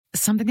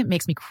Something that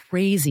makes me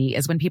crazy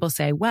is when people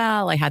say,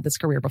 well, I had this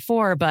career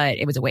before, but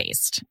it was a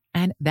waste.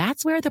 And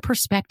that's where the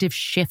perspective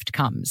shift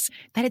comes,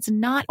 that it's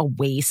not a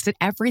waste, that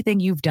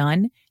everything you've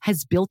done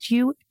has built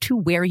you to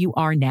where you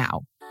are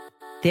now.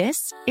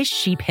 This is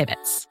She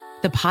Pivots,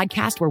 the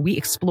podcast where we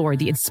explore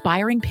the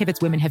inspiring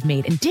pivots women have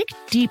made and dig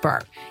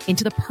deeper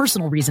into the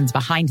personal reasons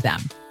behind them.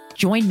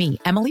 Join me,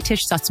 Emily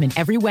Tish Sussman,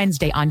 every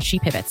Wednesday on She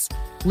Pivots.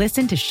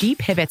 Listen to She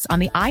Pivots on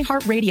the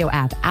iHeartRadio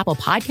app, Apple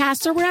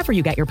Podcasts, or wherever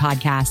you get your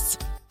podcasts.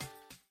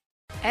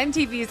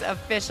 MTV's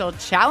official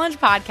Challenge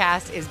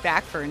podcast is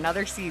back for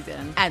another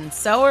season. And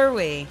so are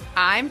we.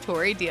 I'm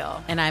Tori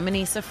Deal. And I'm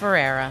Anissa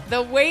Ferreira.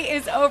 The wait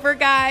is over,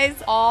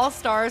 guys. All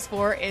Stars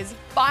 4 is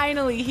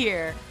finally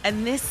here.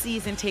 And this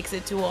season takes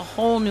it to a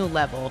whole new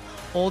level.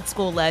 Old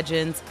school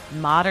legends,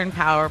 modern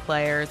power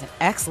players, and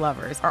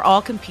ex-lovers are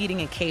all competing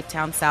in Cape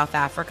Town, South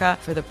Africa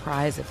for the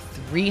prize of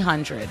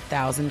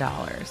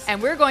 $300,000.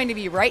 And we're going to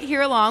be right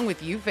here along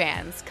with you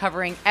fans,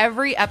 covering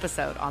every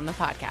episode on the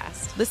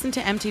podcast. Listen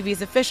to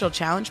MTV's official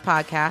Challenge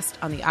podcast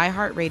on the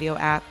iHeartRadio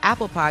app,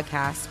 Apple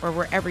Podcasts, or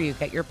wherever you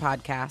get your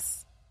podcasts.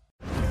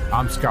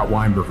 I'm Scott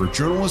Weinberger,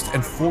 journalist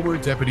and former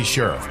deputy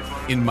sheriff.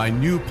 In my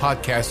new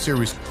podcast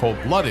series,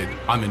 Cold-Blooded,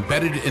 I'm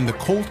embedded in the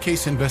cold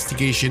case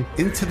investigation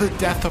into the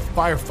death of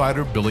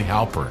firefighter Billy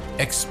Halpern.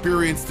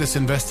 Experience this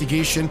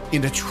investigation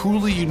in a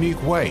truly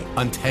unique way,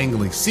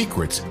 untangling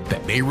secrets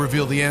that may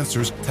reveal the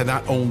answers to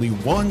not only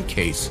one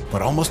case,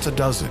 but almost a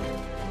dozen.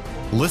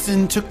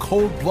 Listen to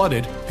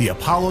Cold-Blooded, The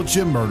Apollo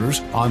Gym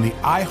Murders on the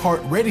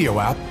iHeartRadio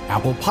app,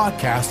 Apple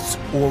Podcasts,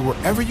 or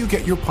wherever you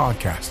get your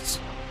podcasts.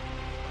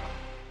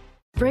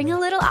 Bring a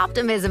little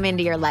optimism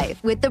into your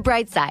life with The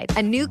Bright Side,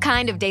 a new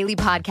kind of daily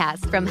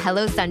podcast from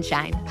Hello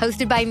Sunshine,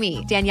 hosted by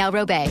me, Danielle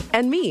Robay.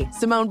 And me,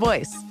 Simone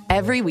Boyce.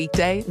 Every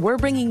weekday, we're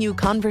bringing you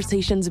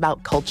conversations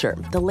about culture,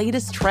 the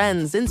latest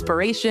trends,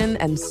 inspiration,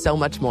 and so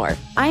much more.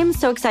 I am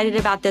so excited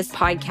about this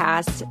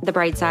podcast, The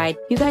Bright Side.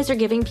 You guys are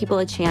giving people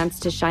a chance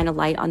to shine a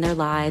light on their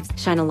lives,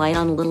 shine a light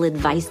on a little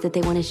advice that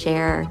they want to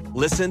share.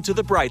 Listen to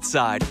The Bright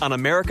Side on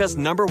America's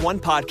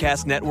 #1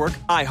 podcast network,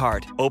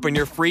 iHeart. Open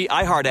your free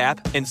iHeart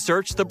app and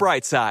search The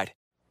Bright Side.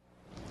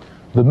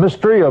 The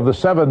mystery of the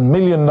 $7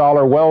 million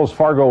Wells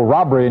Fargo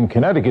robbery in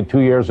Connecticut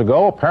 2 years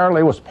ago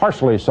apparently was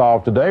partially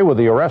solved today with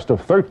the arrest of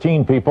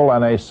 13 people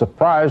and a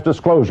surprise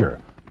disclosure.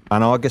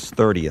 On August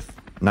 30th,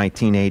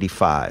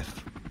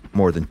 1985,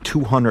 more than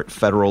 200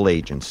 federal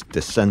agents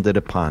descended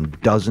upon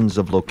dozens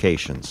of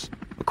locations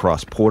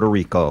across Puerto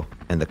Rico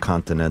and the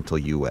continental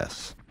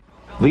U.S.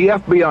 The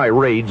FBI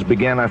raids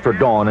began after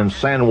dawn in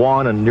San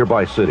Juan and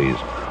nearby cities.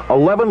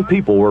 11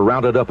 people were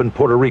rounded up in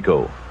Puerto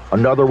Rico.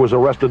 Another was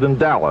arrested in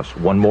Dallas,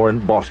 one more in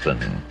Boston.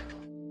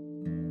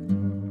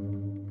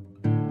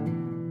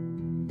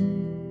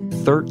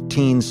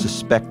 13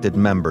 suspected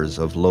members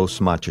of Los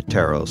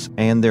Macheteros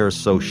and their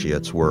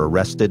associates were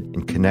arrested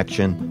in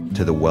connection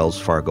to the Wells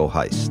Fargo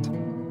heist.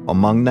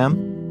 Among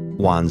them,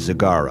 Juan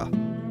Zagara,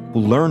 who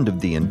learned of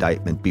the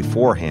indictment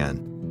beforehand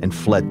and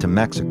fled to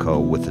Mexico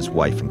with his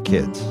wife and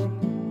kids.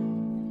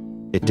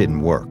 It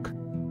didn't work.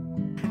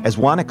 As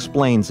Juan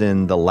explains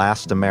in the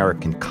Last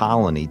American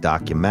Colony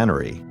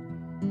documentary,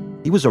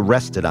 he was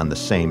arrested on the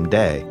same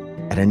day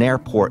at an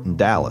airport in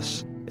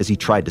Dallas as he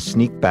tried to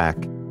sneak back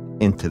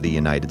into the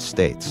United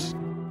States.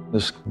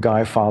 This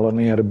guy followed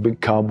me, had a big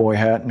cowboy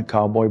hat and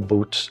cowboy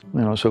boots,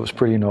 so it was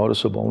pretty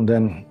noticeable. And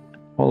then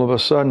all of a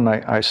sudden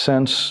I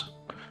sense,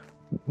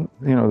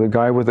 the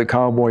guy with the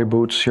cowboy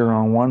boots here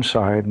on one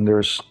side, and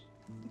there's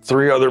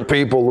 3 other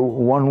people,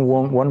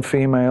 one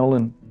female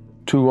and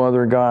 2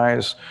 other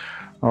guys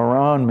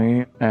around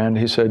me, and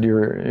he said,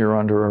 you're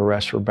under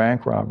arrest for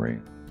bank robbery.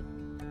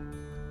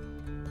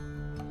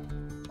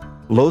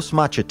 Los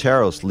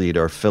Macheteros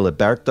leader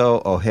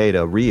Filiberto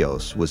Ojeda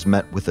Rios was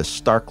met with a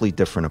starkly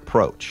different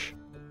approach.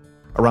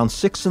 Around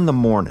 6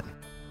 a.m,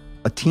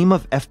 a team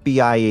of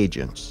FBI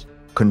agents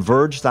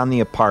converged on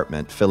the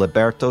apartment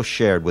Filiberto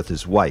shared with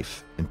his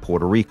wife in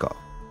Puerto Rico.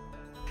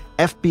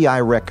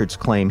 FBI records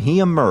claim he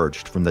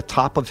emerged from the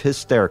top of his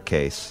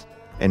staircase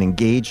and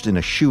engaged in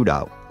a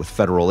shootout with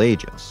federal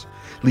agents,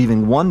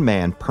 leaving one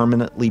man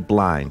permanently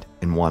blind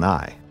in one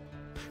eye.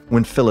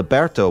 When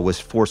Filiberto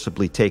was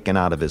forcibly taken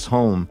out of his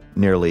home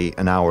nearly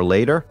an hour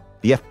later,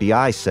 the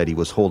FBI said he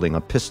was holding a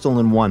pistol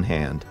in one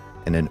hand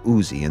and an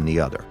Uzi in the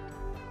other.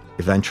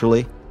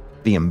 Eventually,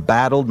 the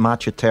embattled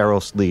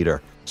Macheteros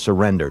leader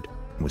surrendered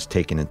and was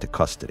taken into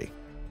custody.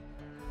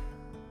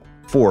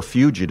 4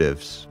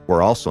 fugitives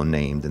were also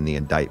named in the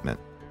indictment,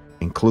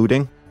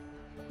 including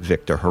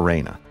Victor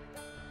Herrera.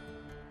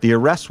 The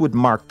arrest would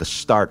mark the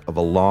start of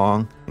a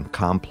long and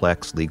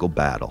complex legal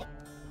battle,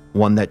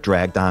 one that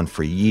dragged on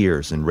for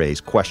years and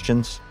raised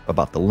questions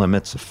about the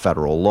limits of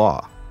federal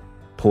law,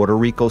 Puerto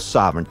Rico's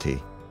sovereignty,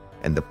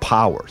 and the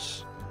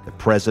powers the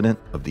President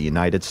of the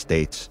United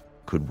States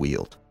could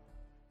wield.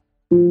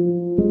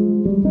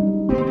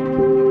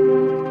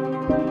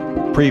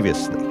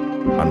 Previously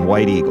on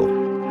White Eagle.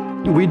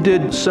 We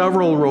did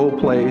several role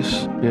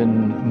plays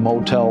in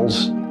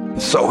motels,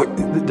 so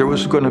there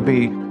was going to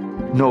be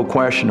no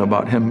question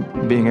about him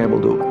being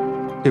able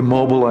to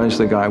immobilize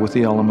the guy with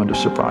the element of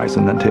surprise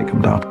and then take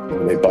him down.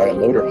 When they buy a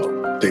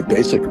motorhome, they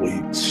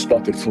basically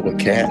stuff it full of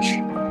cash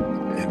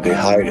and they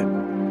hide it.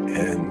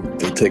 And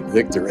they take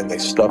Victor and they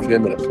stuff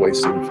him in a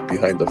place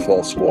behind a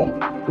false wall.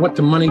 What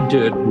the money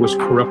did was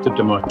corrupted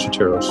the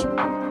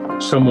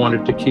Macheteros. Some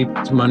wanted to keep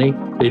the money.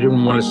 They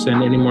didn't want to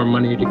send any more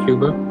money to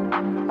Cuba.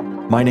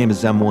 My name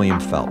is M. William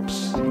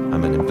Phelps.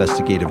 I'm an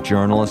investigative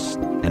journalist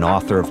and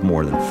author of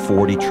more than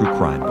 40 true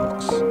crime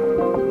books.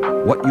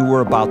 What you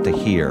were about to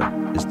hear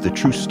is the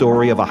true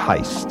story of a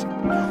heist,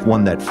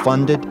 one that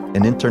funded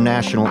an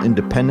international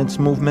independence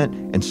movement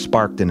and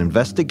sparked an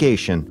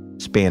investigation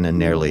spanning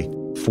nearly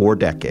 4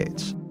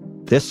 decades.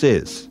 This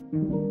is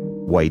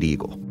White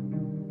Eagle.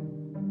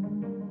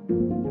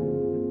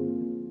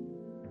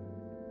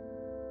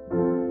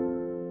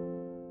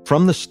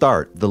 From the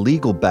start, the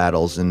legal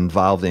battles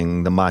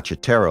involving the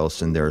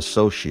Macheteros and their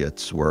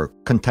associates were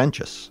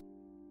contentious.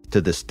 To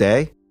this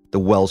day, the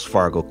Wells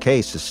Fargo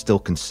case is still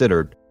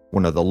considered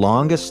one of the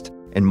longest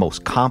and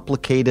most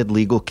complicated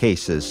legal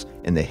cases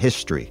in the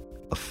history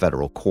of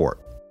federal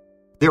court.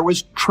 There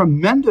was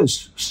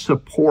tremendous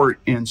support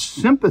and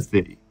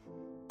sympathy,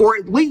 or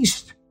at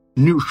least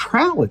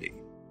neutrality.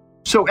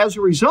 So as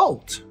a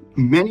result,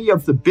 many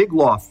of the big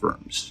law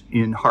firms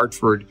in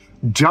Hartford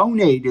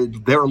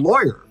donated their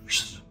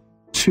lawyers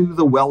to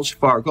the Wells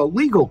Fargo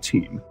legal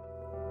team.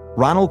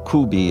 Ronald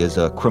Kuby is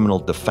a criminal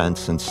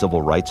defense and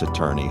civil rights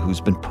attorney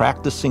who's been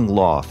practicing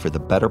law for the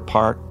better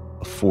part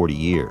of 40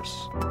 years.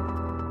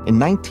 In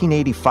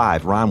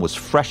 1985, Ron was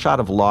fresh out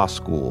of law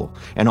school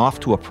and off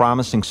to a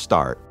promising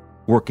start,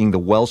 working the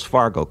Wells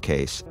Fargo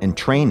case and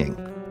training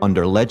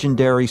under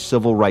legendary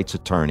civil rights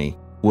attorney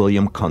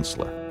William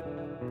Kunstler.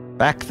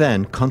 Back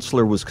then,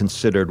 Kunstler was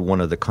considered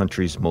one of the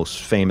country's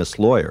most famous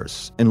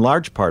lawyers, in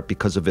large part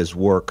because of his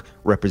work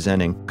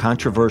representing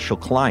controversial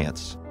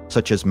clients,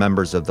 such as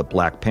members of the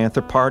Black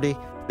Panther Party,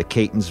 the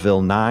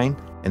Catonsville Nine,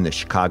 and the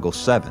Chicago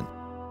Seven.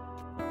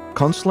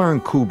 Kunstler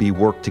and Kuby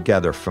worked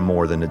together for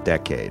more than a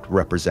decade,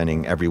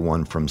 representing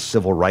everyone from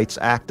civil rights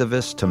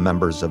activists to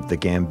members of the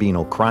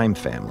Gambino crime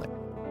family.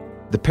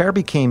 The pair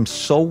became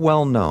so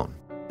well known,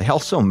 they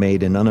also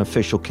made an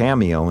unofficial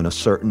cameo in a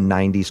certain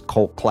 90s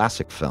cult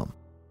classic film.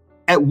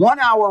 At 1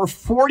 hour,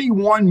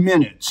 41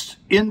 minutes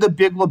in The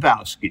Big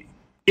Lebowski,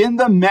 in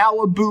the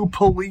Malibu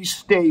police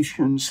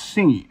station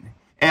scene,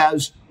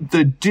 as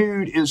the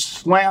dude is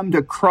slammed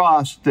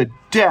across the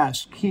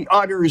desk, he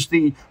utters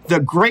the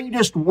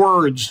greatest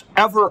words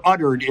ever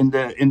uttered in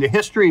the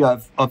history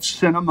of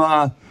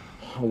cinema.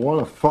 I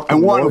want a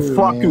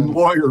fucking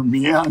lawyer,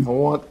 man.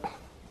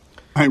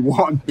 I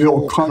want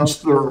Bill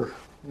Kunstler.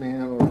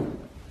 Man,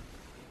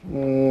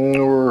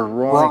 or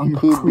Ron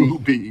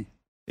Kuby.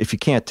 If you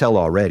can't tell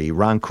already,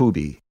 Ron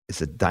Kuby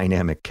is a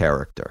dynamic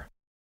character.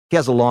 He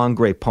has a long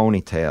gray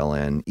ponytail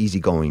and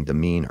easygoing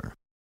demeanor.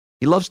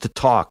 He loves to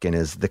talk and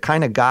is the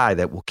kind of guy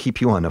that will keep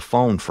you on the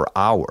phone for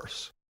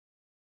hours.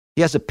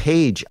 He has a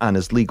page on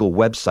his legal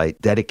website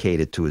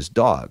dedicated to his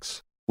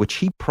dogs, which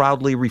he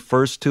proudly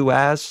refers to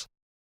as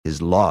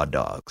his law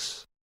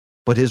dogs.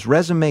 But his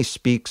resume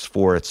speaks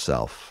for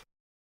itself.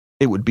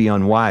 It would be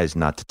unwise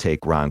not to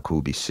take Ron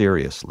Kuby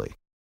seriously.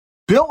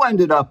 Bill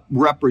ended up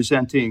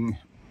representing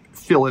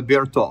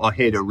Filiberto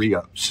Ojeda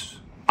Rios.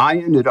 I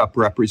ended up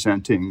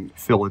representing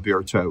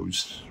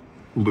Filiberto's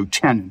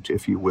lieutenant,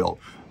 if you will,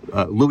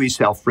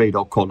 Luis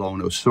Alfredo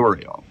Colon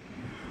Osorio.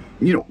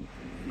 You know,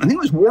 I think it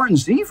was Warren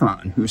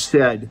Zevon who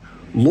said,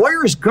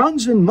 lawyers,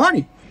 guns, and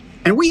money.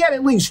 And we had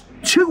at least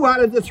 2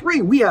 out of the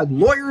 3. We had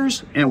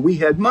lawyers and we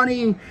had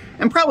money,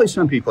 and probably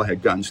some people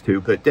had guns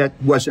too, but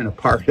that wasn't a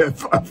part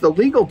of the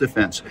legal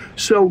defense.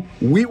 So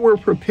we were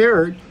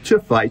prepared to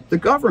fight the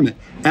government,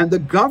 and the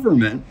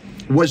government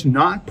was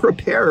not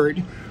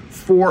prepared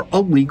for a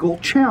legal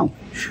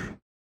challenge.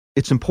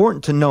 It's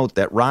important to note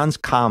that Ron's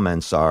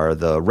comments are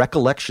the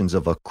recollections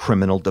of a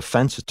criminal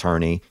defense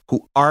attorney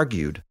who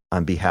argued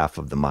on behalf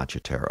of the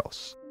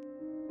Macheteros.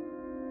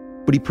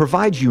 But he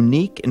provides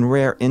unique and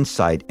rare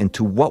insight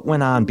into what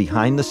went on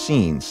behind the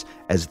scenes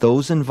as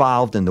those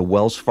involved in the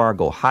Wells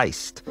Fargo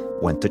heist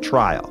went to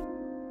trial.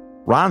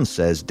 Ron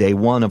says day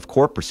one of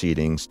court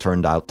proceedings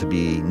turned out to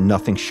be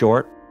nothing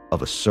short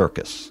of a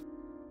circus.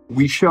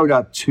 We showed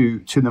up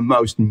to the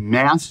most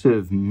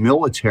massive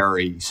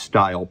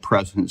military-style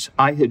presence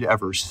I had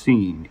ever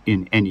seen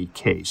in any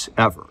case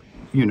ever.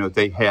 You know,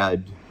 they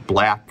had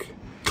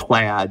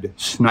black-clad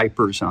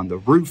snipers on the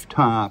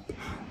rooftop.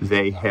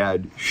 They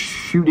had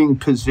shooting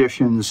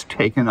positions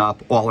taken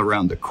up all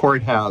around the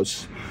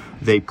courthouse.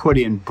 They put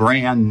in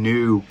brand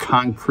new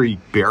concrete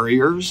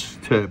barriers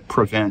to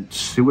prevent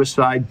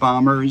suicide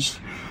bombers.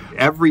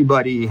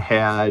 Everybody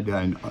had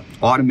an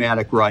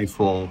automatic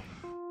rifle.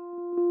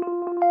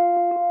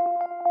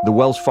 The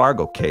Wells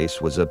Fargo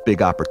case was a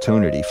big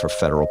opportunity for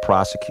federal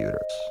prosecutors.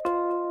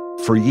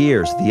 For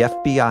years, the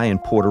FBI in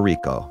Puerto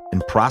Rico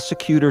and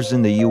prosecutors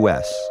in the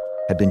U.S.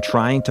 had been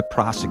trying to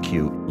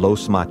prosecute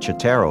Los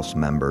Macheteros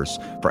members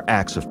for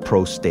acts of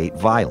pro-state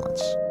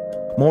violence.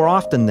 More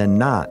often than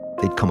not,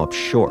 they'd come up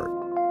short.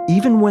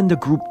 Even when the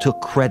group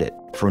took credit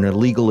for an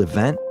illegal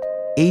event,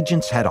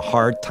 agents had a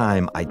hard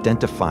time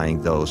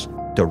identifying those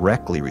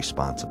directly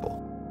responsible.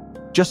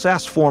 Just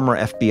ask former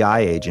FBI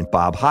agent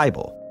Bob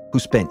Heibel, who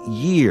spent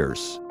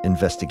years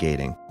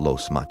investigating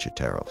Los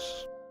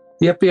Macheteros.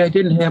 The FBI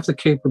didn't have the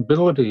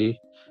capability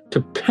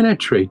to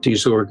penetrate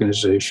these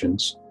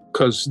organizations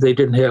because they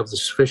didn't have the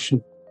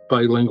sufficient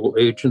bilingual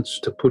agents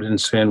to put in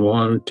San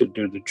Juan to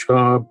do the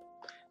job.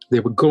 They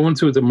were going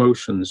through the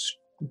motions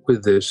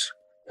with this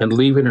and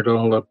leaving it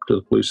all up to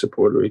the police of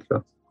Puerto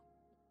Rico.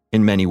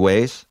 In many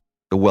ways,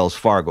 the Wells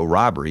Fargo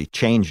robbery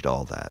changed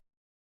all that.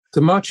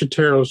 The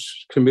Macheteros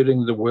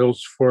committing the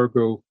Wells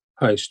Fargo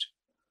heist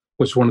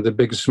was one of the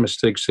biggest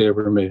mistakes they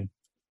ever made.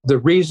 The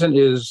reason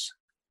is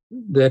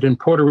that in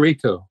Puerto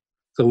Rico,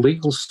 the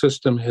legal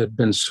system had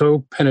been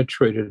so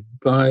penetrated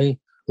by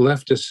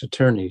leftist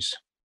attorneys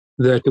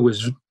that it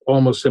was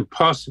almost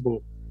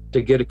impossible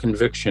to get a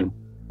conviction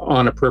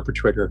on a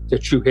perpetrator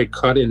that you had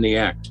caught in the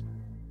act.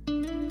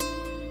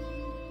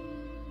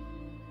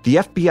 The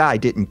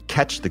FBI didn't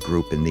catch the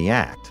group in the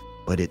act,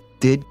 but it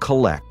did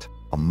collect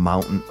a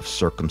mountain of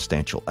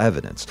circumstantial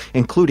evidence,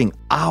 including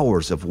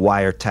hours of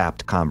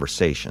wiretapped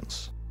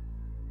conversations.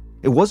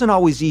 It wasn't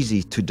always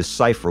easy to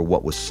decipher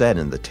what was said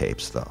in the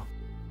tapes, though.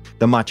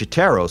 The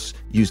Macheteros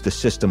used a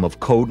system of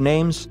code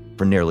names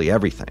for nearly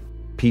everything: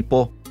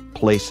 people,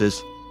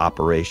 places,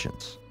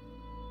 operations.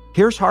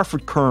 Here's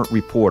Hartford Courant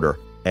reporter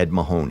Ed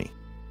Mahoney.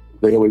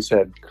 They always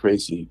had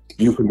crazy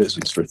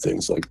euphemisms for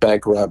things like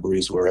bank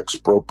robberies or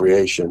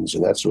expropriations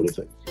and that sort of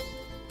thing.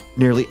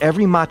 Nearly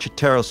every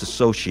Macheteros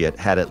associate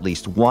had at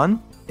least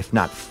one, if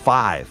not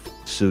 5,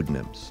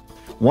 pseudonyms.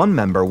 One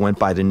member went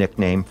by the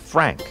nickname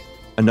Frank.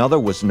 Another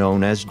was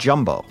known as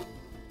Jumbo.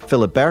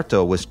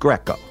 Filiberto was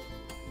Greco.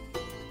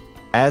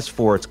 As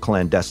for its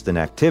clandestine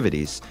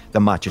activities, the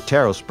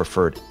Macheteros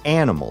preferred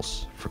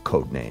animals for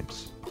code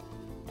names.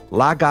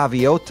 La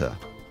Gaviota,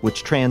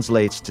 which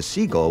translates to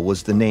seagull,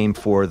 was the name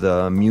for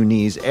the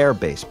Muniz air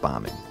base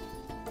bombing.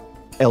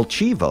 El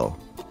Chivo,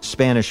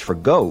 Spanish for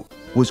goat,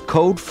 was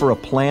code for a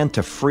plan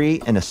to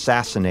free and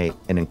assassinate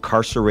an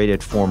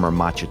incarcerated former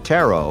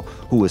Machetero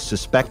who was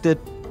suspected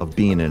of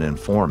being an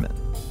informant.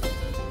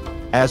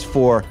 As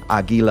for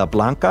Aguila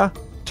Blanca,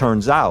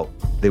 turns out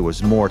there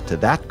was more to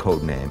that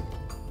code name.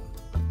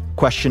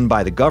 Questioned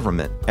by the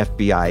government,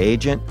 FBI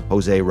agent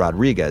Jose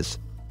Rodriguez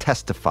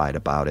testified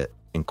about it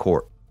in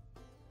court.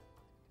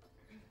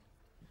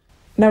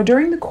 Now,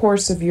 during the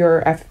course of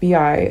your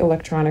FBI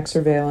electronic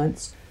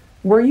surveillance,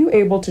 were you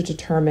able to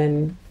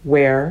determine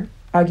where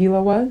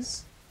Aguila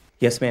was?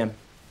 Yes, ma'am.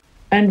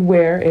 And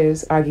where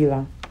is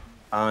Aguila?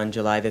 On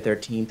July the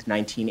 13th,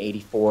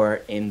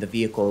 1984, in the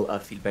vehicle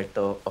of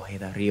Filiberto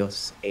Ojeda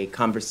Rios, a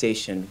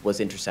conversation was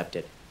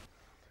intercepted.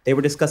 They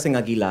were discussing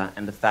Aguila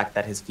and the fact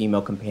that his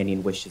female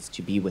companion wishes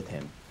to be with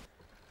him.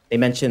 They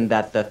mentioned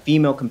that the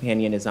female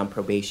companion is on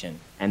probation,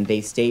 and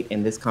they state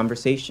in this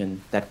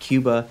conversation that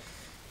Cuba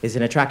is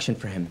an attraction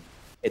for him.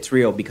 It's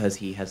real because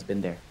he has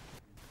been there.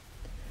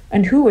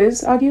 And who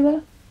is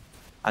Aguila?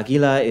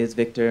 Aguila is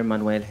Victor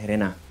Manuel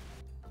Herena.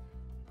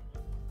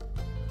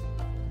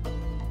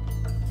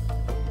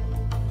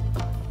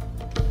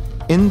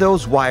 In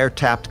those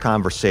wiretapped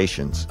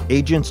conversations,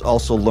 agents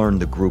also learned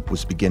the group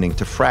was beginning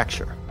to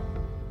fracture.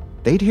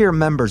 They'd hear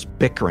members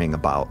bickering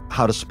about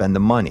how to spend the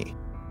money,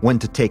 when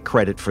to take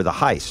credit for the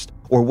heist,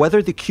 or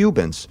whether the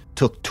Cubans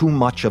took too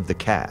much of the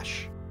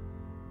cash.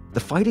 The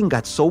fighting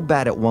got so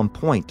bad at one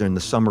point during the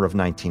summer of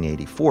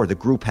 1984, the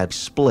group had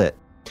split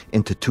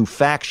into 2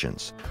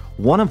 factions,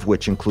 one of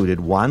which included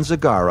Juan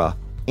Zagara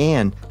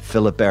and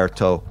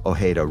Filiberto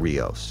Ojeda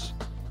Rios.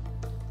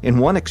 In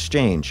one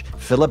exchange,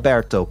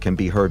 Filiberto can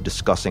be heard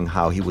discussing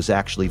how he was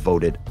actually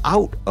voted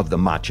out of the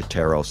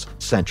Macheteros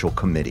Central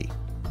Committee,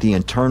 the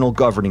internal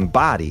governing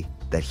body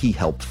that he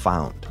helped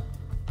found.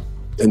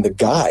 And the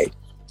guy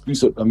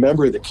who's a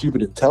member of the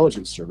Cuban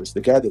intelligence service,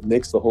 the guy that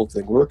makes the whole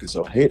thing work, is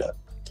Ojeda.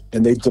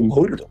 And they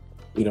demoted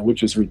him,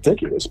 which is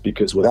ridiculous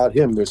because without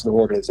him, there's no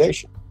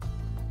organization.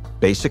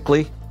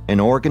 Basically, an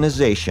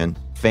organization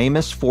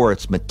famous for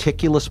its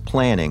meticulous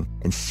planning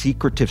and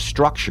secretive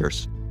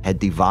structures had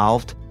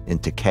devolved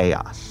into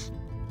chaos.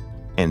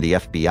 And the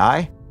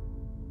FBI?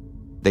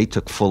 They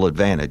took full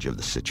advantage of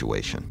the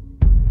situation.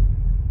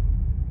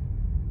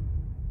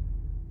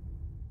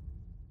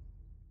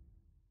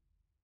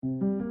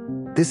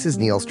 This is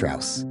Neil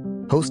Strauss,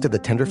 host of the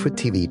Tenderfoot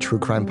TV true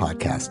crime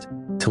podcast,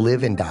 To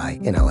Live and Die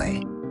in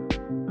LA.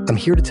 I'm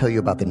here to tell you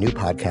about the new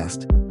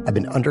podcast I've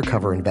been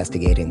undercover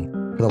investigating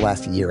for the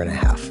last year and a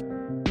half.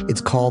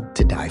 It's called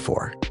To Die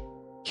For.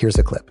 Here's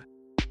a clip.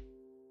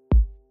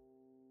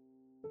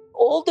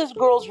 All these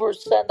girls were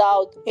sent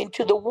out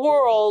into the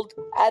world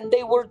and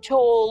they were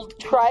told,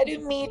 try to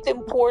meet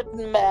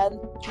important men,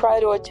 try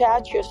to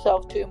attach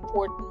yourself to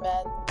important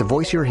men. The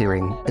voice you're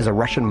hearing is a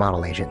Russian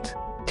model agent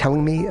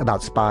telling me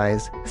about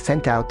spies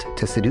sent out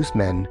to seduce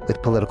men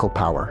with political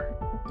power.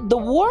 The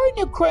war in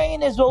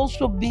Ukraine is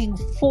also being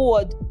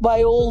fought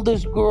by all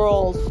these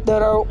girls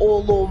that are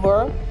all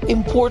over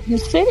important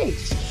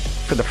cities.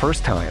 For the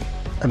first time,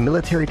 a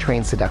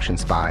military-trained seduction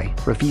spy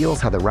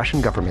reveals how the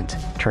Russian government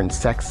turned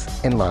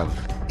sex and love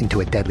into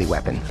a deadly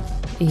weapon.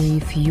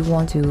 If you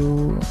want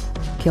to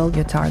kill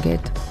your target,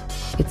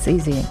 it's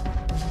easy.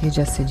 You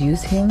just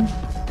seduce him,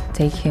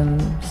 take him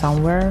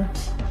somewhere,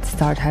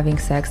 start having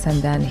sex,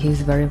 and then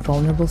he's very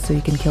vulnerable, so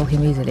you can kill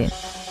him easily.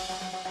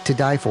 To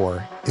Die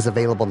For is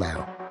available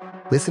now.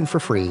 Listen for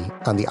free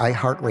on the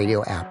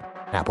iHeartRadio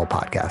app, Apple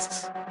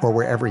Podcasts, or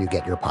wherever you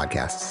get your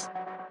podcasts.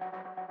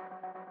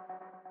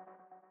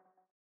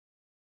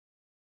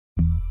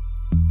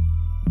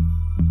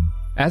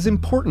 As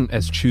important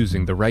as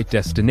choosing the right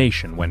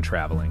destination when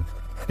traveling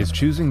is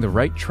choosing the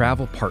right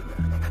travel partner.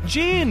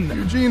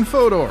 Eugene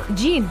Fodor.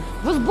 Gene,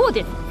 was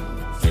booted.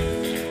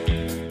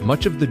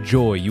 Much of the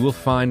joy you will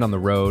find on the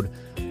road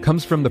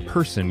comes from the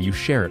person you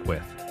share it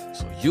with.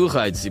 So you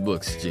write the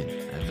books, Gene,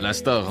 and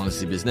Vlastar runs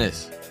the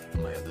business.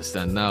 I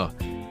understand now.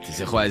 It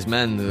is a wise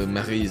man who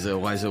marries a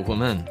wiser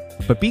woman.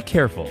 But be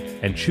careful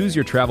and choose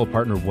your travel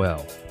partner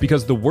well,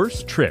 because the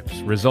worst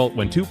trips result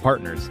when two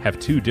partners have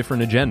two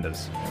different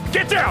agendas.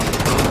 Get down!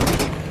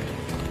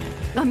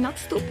 I'm not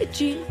stupid,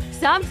 Gene.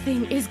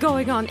 Something is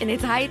going on, and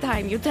it's high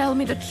time you tell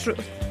me the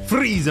truth.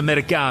 Freeze,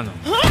 Americano!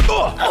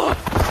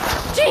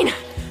 Gene,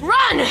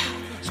 run!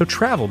 So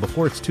travel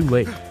before it's too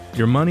late.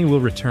 Your money will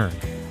return,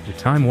 your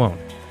time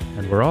won't,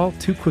 and we're all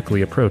too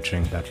quickly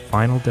approaching that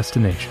final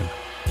destination.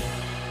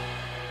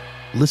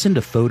 Listen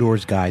to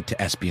Fodor's Guide to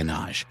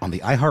Espionage on the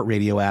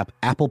iHeartRadio app,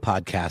 Apple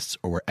Podcasts,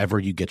 or wherever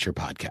you get your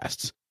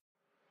podcasts.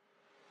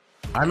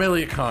 I'm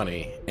Elliot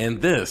Connie,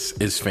 and this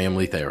is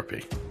Family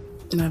Therapy.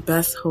 My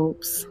best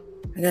hopes,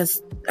 I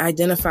guess,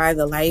 identify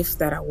the life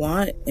that I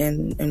want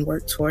and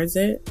work towards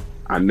it.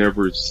 I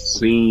never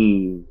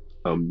seen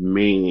a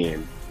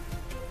man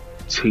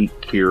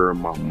take care of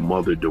my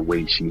mother the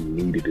way she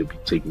needed to be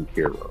taken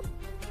care of.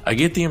 I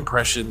get the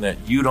impression that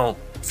you don't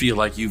feel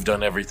like you've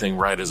done everything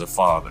right as a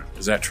father.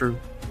 Is that true?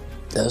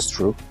 That's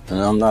true, and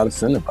I'm not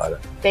offended by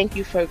that. Thank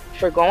you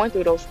for going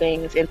through those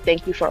things, and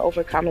thank you for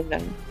overcoming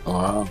them.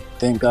 Wow.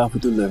 Thank God for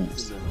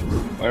deliverance.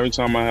 Every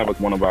time I have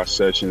one of our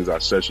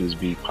sessions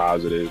be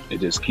positive. It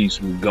just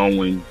keeps me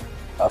going.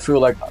 I feel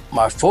like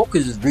my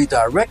focus is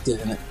redirected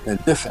in a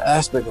different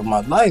aspect of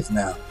my life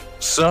now.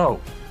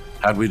 So,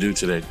 how'd we do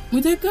today?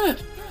 We did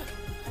good.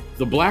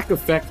 The Black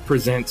Effect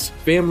presents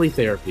Family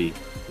Therapy.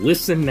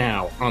 Listen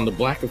now on the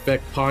Black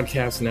Effect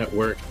Podcast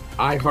Network,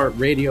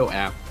 iHeartRadio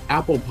app,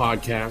 Apple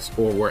Podcasts,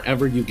 or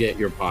wherever you get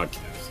your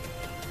podcasts.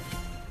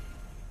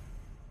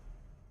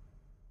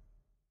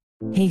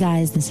 Hey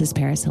guys, this is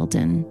Paris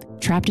Hilton.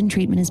 Trapped in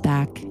Treatment is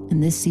back,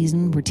 and this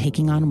season we're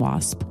taking on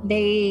WASP.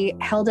 They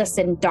held us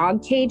in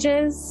dog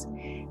cages.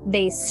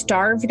 They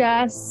starved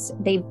us.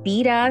 They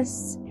beat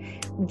us.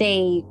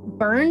 They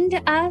burned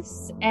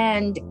us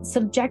and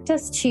subject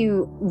us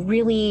to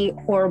really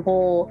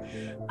horrible,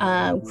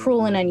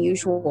 cruel and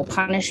unusual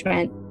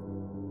punishment.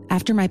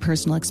 After my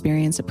personal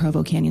experience at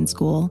Provo Canyon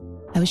School,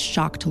 I was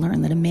shocked to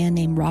learn that a man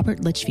named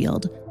Robert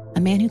Litchfield,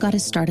 a man who got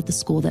his start at the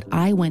school that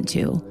I went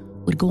to,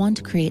 would go on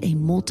to create a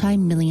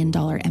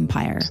multi-million-dollar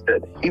empire.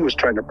 He was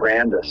trying to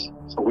brand us,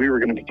 so we were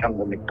going to become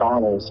the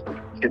McDonald's of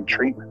kid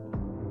treatment.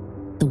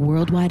 The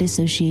Worldwide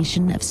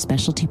Association of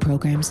Specialty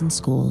Programs in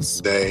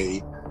Schools.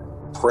 They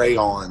prey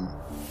on,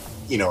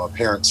 a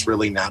parent's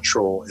really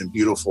natural and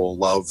beautiful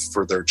love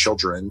for their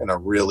children in a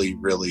really,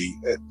 really,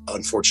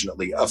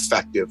 unfortunately,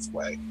 effective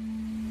way.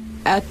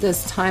 At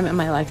this time in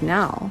my life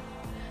now,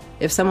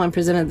 if someone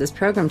presented this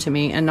program to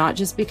me, and not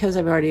just because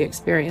I've already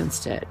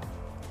experienced it,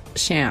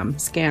 sham,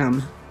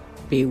 scam,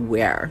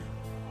 beware.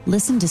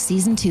 Listen to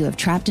Season 2 of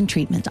Trapped in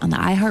Treatment on the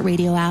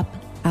iHeartRadio app,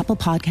 Apple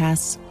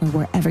Podcasts, or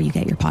wherever you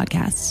get your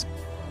podcasts.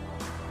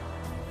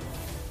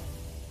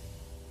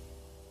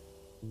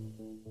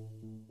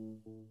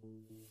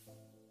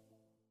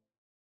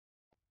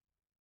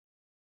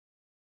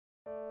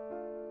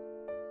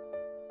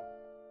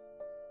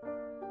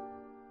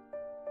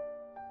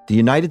 The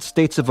United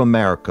States of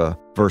America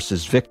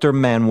versus Victor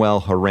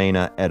Manuel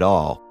Herrera et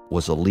al.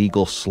 Was a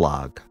legal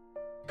slog.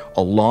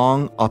 A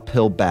long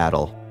uphill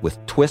battle with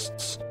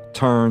twists,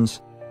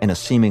 turns, and a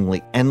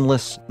seemingly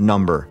endless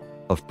number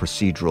of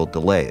procedural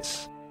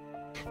delays.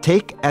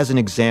 Take as an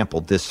example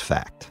this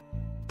fact.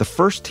 The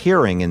first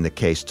hearing in the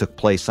case took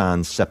place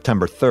on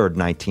September 3rd,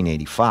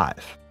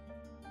 1985.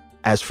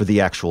 As for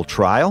the actual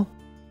trial,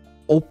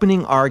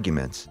 opening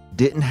arguments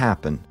didn't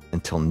happen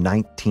until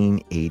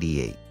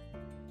 1988.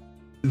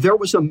 There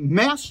was a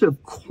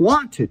massive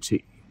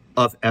quantity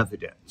of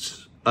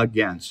evidence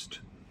against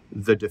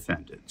the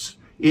defendants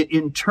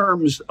in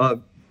terms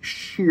of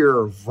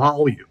sheer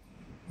volume,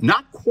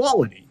 not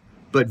quality,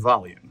 but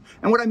volume.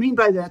 And what I mean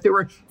by that, there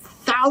were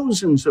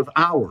thousands of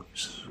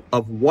hours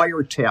of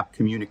wiretap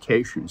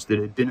communications that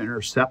had been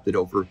intercepted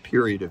over a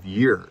period of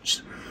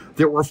years.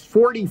 There were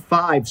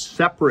 45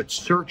 separate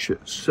searches,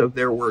 so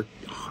there were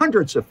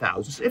hundreds of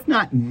thousands, if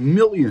not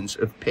millions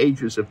of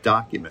pages of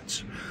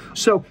documents.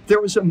 So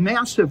there was a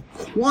massive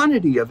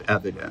quantity of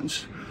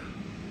evidence,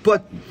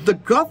 but the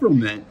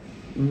government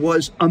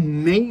was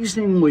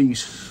amazingly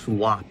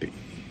sloppy.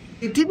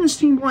 It didn't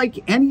seem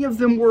like any of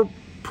them were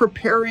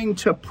preparing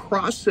to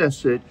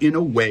process it in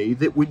a way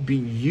that would be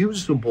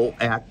usable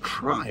at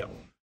trial.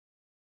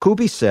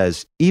 Kuby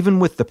says even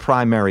with the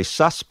primary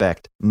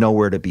suspect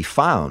nowhere to be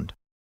found,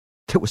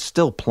 there was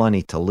still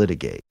plenty to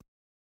litigate.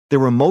 There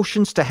were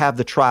motions to have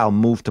the trial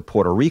moved to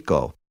Puerto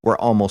Rico, where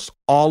almost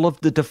all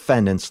of the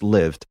defendants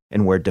lived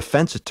and where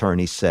defense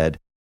attorneys said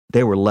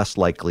they were less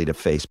likely to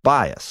face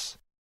bias.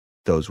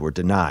 Those were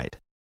denied.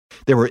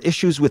 There were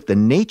issues with the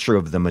nature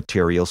of the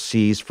material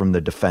seized from the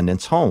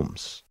defendants'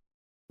 homes.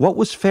 What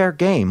was fair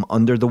game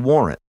under the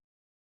warrant?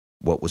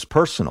 What was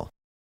personal?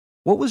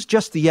 What was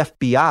just the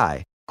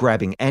FBI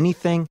grabbing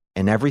anything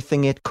and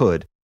everything it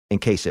could in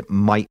case it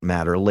might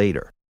matter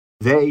later?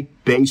 They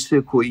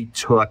basically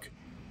took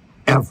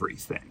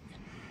everything.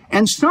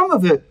 And some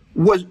of it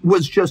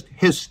was just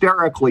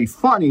hysterically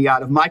funny.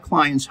 Out of my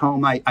client's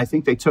home, I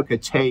think they took a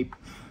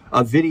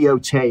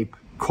videotape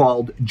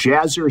called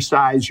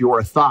Jazzercise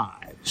Your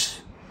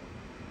Thighs,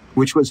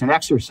 which was an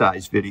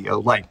exercise video,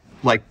 like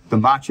the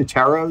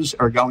macheteros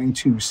are going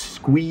to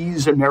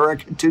squeeze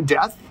America to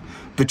death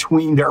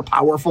between their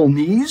powerful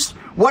knees.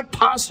 What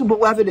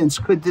possible evidence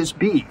could this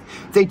be?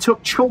 They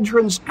took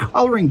children's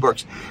coloring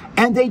books,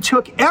 and they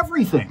took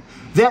everything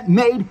that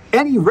made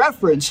any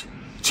reference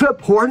to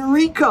Puerto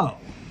Rico.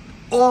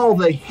 All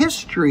the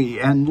history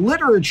and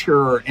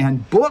literature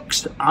and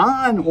books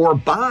on or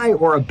by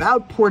or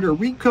about Puerto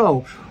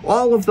Rico,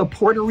 all of the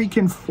Puerto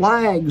Rican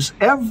flags,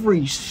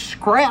 every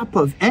scrap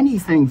of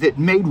anything that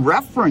made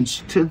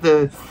reference to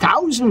the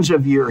thousands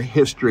of year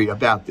history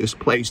about this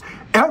place,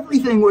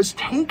 everything was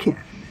taken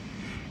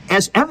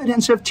as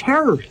evidence of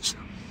terrorism.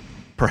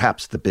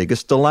 Perhaps the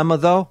biggest dilemma,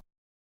 though,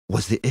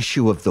 was the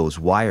issue of those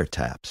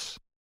wiretaps.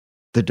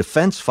 The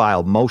defense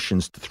filed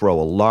motions to throw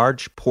a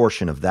large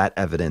portion of that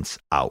evidence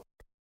out,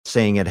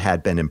 saying it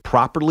had been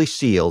improperly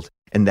sealed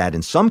and that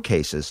in some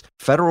cases,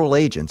 federal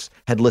agents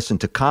had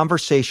listened to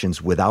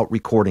conversations without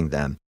recording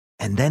them,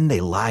 and then they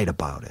lied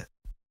about it.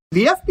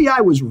 The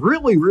FBI was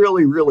really,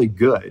 really, really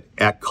good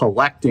at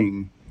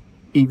collecting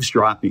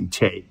eavesdropping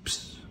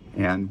tapes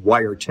and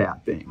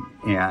wiretapping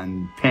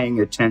and paying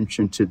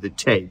attention to the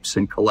tapes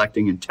and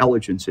collecting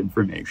intelligence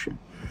information.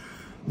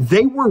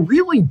 They were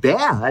really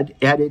bad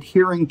at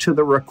adhering to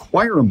the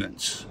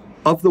requirements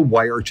of the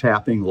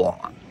wiretapping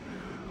law,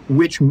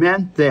 which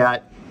meant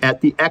that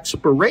at the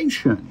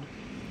expiration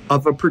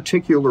of a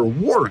particular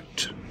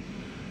warrant,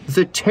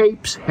 the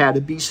tapes had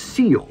to be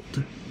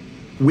sealed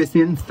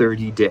within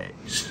 30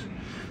 days.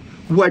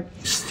 What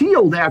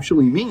sealed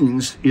actually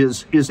means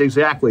is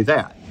exactly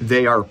that.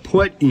 They are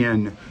put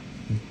in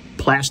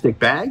plastic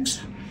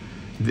bags.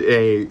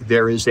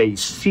 There is a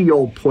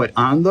seal put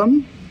on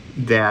them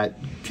that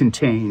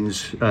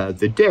contains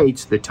the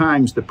dates, the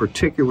times, the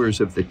particulars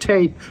of the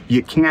tape.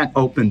 You can't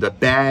open the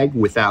bag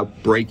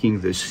without breaking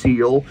the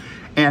seal.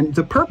 And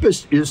the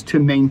purpose is to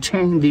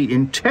maintain the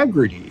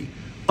integrity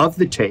of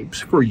the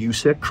tapes for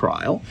use at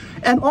trial,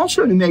 and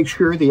also to make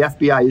sure the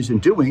FBI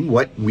isn't doing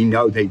what we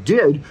know they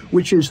did,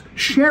 which is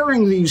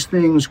sharing these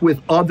things with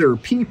other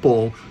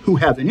people who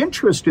have an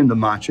interest in the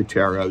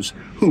macheteros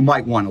who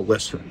might want to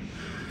listen.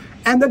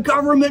 And the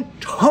government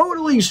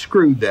totally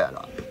screwed that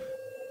up.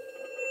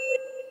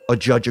 A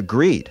judge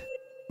agreed.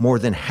 More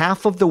than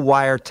half of the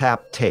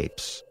wiretap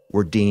tapes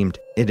were deemed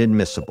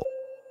inadmissible,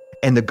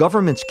 and the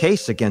government's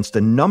case against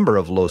a number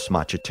of Los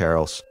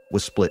Macheteros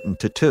was split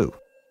into two.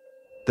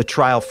 The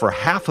trial for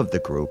half of the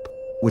group,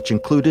 which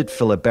included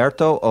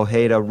Filiberto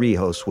Ojeda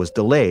Rios, was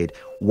delayed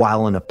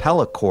while an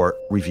appellate court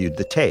reviewed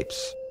the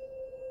tapes.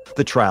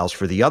 The trials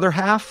for the other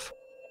half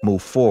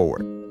moved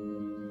forward.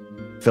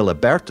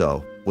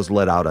 Filiberto was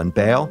let out on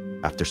bail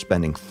after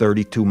spending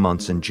 32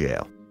 months in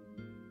jail.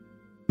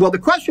 Well, the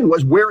question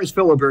was, where is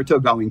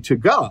Filiberto going to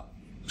go?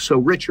 So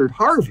Richard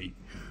Harvey,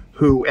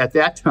 who at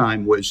that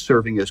time was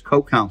serving as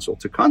co-counsel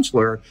to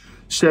Kunstler,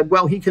 said,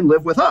 well, he can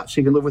live with us.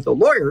 He can live with the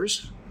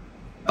lawyers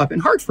up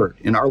in Hartford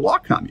in our law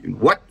commune.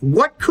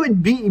 What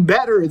could be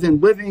better than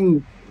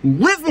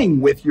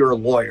living with your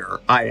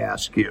lawyer, I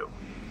ask you?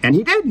 And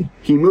he did.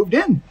 He moved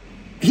in.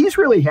 He's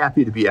really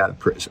happy to be out of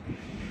prison.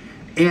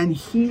 And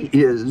he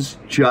is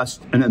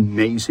just an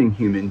amazing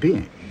human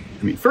being.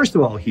 I mean, first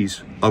of all,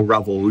 he's a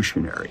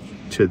revolutionary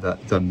to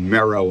the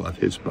marrow of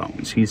his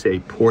bones. He's a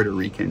Puerto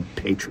Rican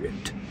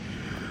patriot.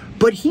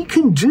 But he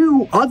can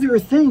do other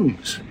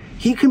things.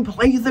 He can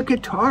play the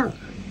guitar.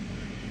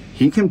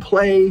 He can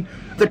play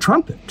the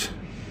trumpet.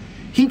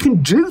 He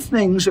can do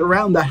things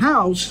around the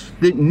house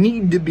that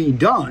need to be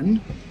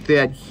done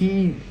that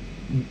he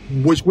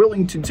was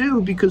willing to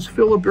do because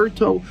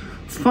Filiberto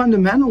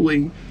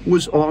fundamentally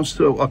was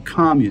also a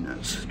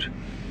communist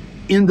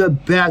in the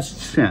best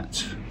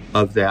sense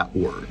of that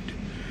word.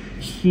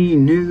 He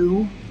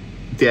knew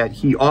that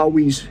he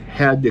always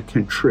had to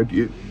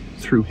contribute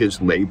through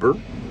his labor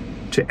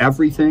to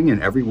everything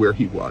and everywhere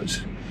he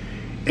was.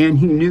 And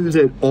he knew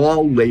that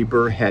all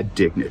labor had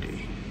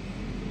dignity.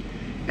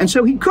 And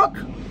so he'd cook.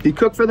 He'd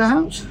cook for the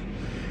house.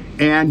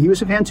 And he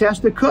was a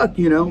fantastic cook,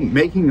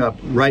 making up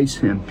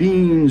rice and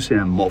beans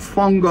and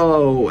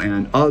mofongo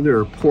and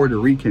other Puerto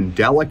Rican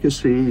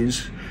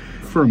delicacies.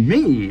 For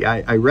me,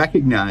 I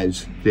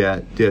recognized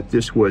that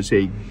this was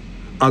a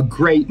a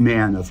great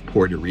man of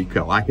Puerto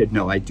Rico. I had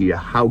no idea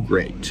how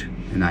great,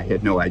 and I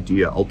had no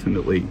idea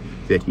ultimately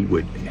that he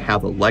would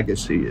have a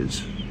legacy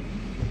as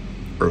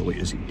early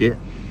as he did.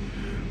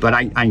 But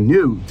I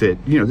knew that,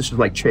 this is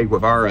like Che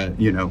Guevara,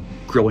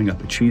 grilling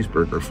up a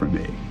cheeseburger for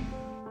me.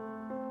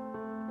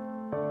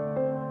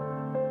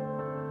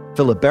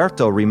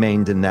 Filiberto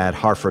remained in that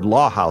Hartford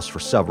law house for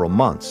several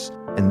months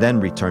and then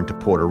returned to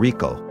Puerto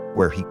Rico,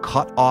 where he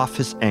cut off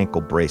his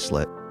ankle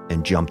bracelet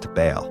and jumped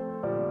bail.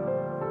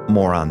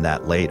 More on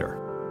that later.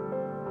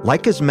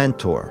 Like his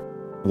mentor,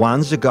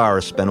 Juan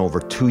Zagara spent over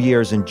 2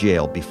 years in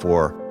jail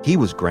before he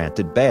was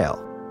granted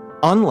bail.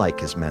 Unlike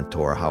his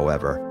mentor,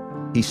 however,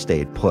 he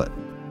stayed put.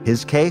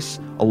 His case,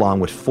 along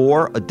with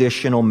 4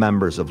 additional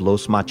members of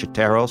Los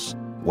Macheteros,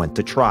 went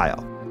to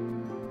trial.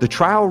 The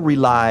trial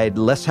relied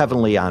less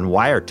heavily on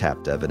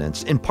wiretapped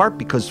evidence, in part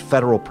because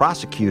federal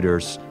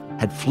prosecutors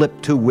had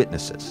flipped 2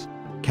 witnesses.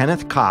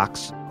 Kenneth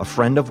Cox, a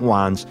friend of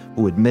Juan's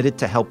who admitted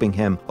to helping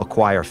him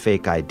acquire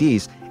fake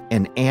IDs,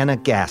 and Anna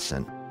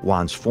Gasson,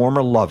 Juan's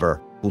former lover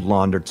who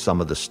laundered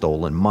some of the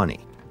stolen money.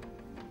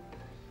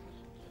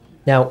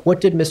 Now,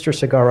 what did Mr.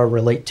 Zagara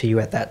relate to you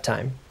at that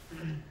time?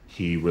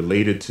 He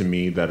related to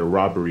me that a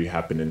robbery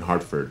happened in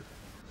Hartford.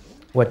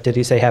 What did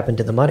he say happened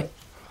to the money?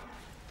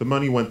 The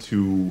money went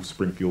to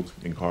Springfield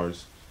in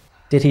cars.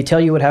 Did he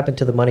tell you what happened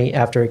to the money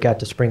after it got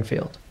to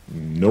Springfield?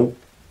 Nope.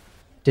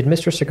 Did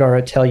Mr.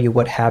 Zagara tell you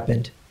what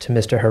happened to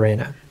Mr.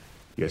 Herrera?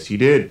 Yes, he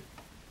did.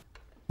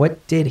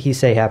 What did he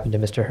say happened to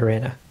Mr.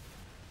 Herrera?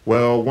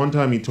 Well, one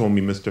time he told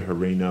me Mr.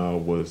 Herrera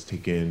was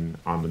taken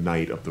on the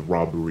night of the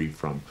robbery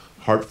from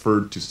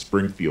Hartford to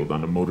Springfield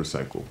on a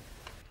motorcycle.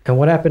 And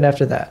what happened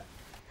after that?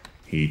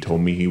 He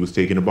told me he was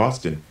taken to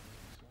Boston,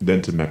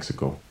 then to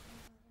Mexico.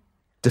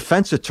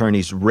 Defense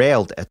attorneys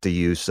railed at the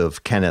use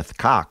of Kenneth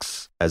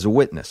Cox as a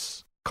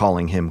witness,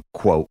 calling him,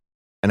 quote,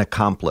 an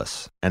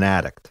accomplice, an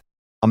addict,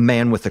 a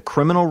man with a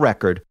criminal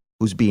record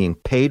who's being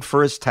paid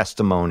for his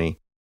testimony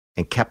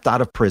and kept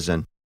out of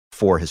prison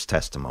for his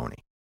testimony.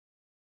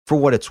 For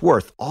what it's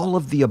worth, all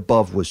of the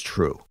above was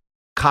true.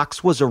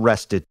 Cox was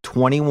arrested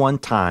 21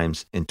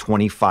 times in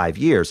 25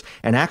 years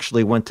and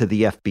actually went to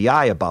the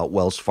FBI about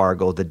Wells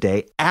Fargo the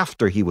day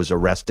after he was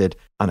arrested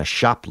on a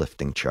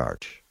shoplifting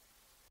charge.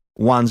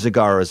 Juan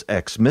Zagara's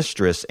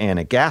ex-mistress,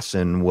 Anna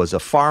Gasson, was a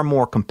far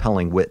more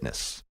compelling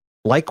witness.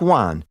 Like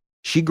Juan,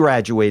 she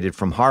graduated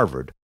from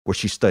Harvard, where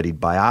she studied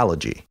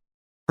biology.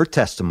 Her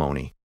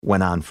testimony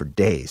went on for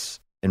days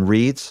and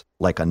reads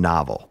like a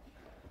novel.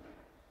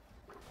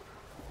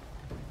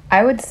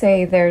 I would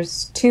say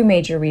there's 2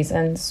 major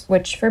reasons,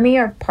 which for me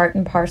are part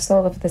and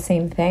parcel of the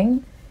same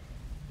thing,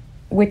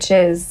 which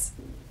is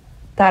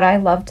that I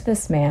loved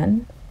this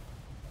man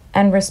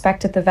and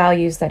respected the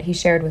values that he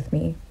shared with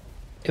me.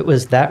 It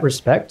was that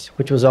respect,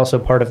 which was also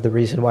part of the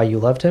reason why you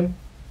loved him?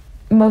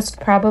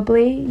 Most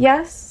probably,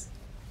 yes.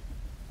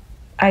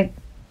 I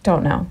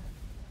don't know.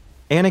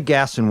 Anna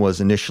Gasson was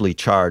initially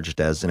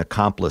charged as an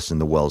accomplice in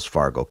the Wells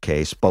Fargo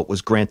case, but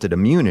was granted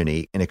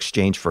immunity in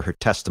exchange for her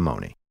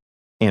testimony,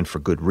 and for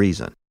good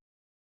reason.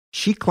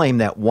 She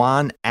claimed that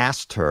Juan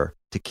asked her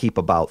to keep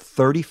about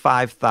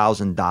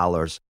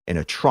 $35,000 in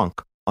a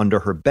trunk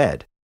under her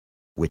bed,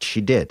 which she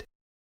did.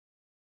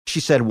 She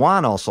said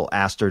Juan also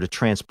asked her to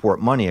transport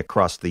money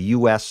across the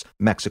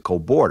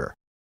U.S.-Mexico border,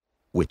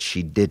 which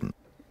she didn't.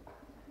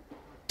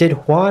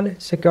 Did Juan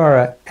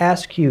Zagara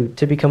ask you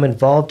to become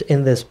involved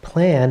in this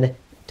plan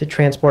to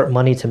transport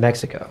money to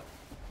Mexico?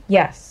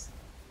 Yes.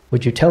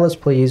 Would you tell us,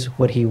 please,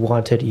 what he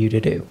wanted you to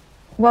do?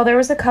 Well, there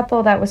was a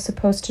couple that was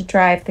supposed to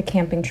drive the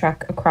camping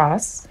truck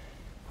across,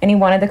 and he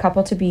wanted the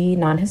couple to be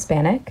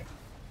non-Hispanic,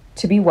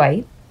 to be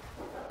white.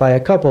 By a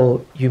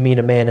couple, you mean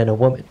a man and a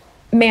woman?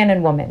 Man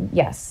and woman,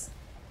 yes.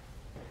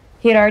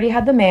 He had already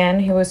had the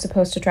man who was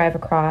supposed to drive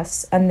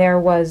across, and there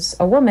was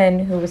a woman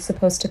who was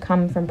supposed to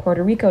come from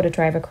Puerto Rico to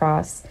drive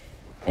across,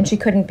 and she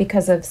couldn't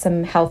because of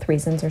some health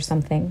reasons or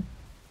something.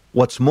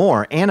 What's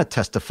more, Anna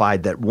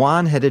testified that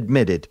Juan had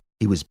admitted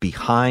he was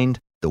behind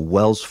the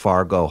Wells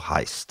Fargo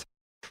heist.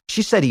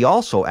 She said he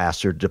also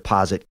asked her to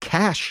deposit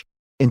cash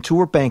into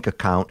her bank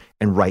account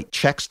and write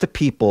checks to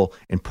people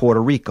in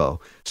Puerto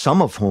Rico,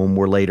 some of whom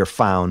were later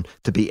found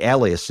to be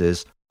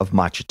aliases of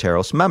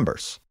Macheteros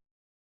members.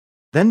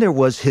 Then there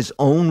was his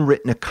own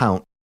written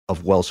account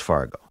of Wells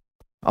Fargo,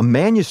 a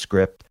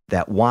manuscript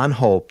that Juan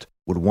hoped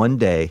would one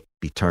day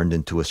be turned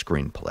into a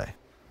screenplay.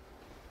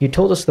 You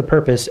told us the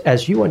purpose,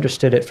 as you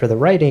understood it for the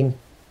writing,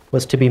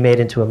 was to be made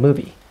into a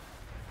movie.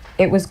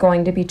 It was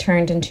going to be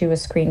turned into a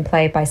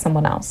screenplay by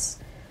someone else.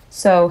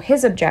 So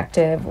his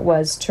objective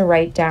was to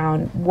write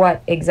down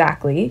what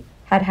exactly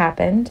had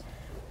happened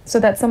so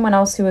that someone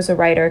else who was a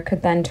writer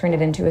could then turn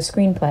it into a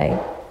screenplay.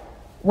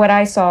 What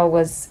I saw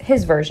was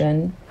his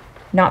version,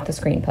 not the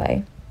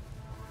screenplay.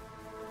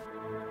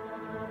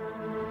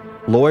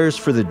 Lawyers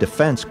for the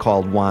defense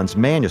called Juan's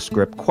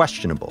manuscript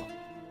questionable,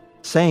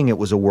 saying it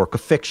was a work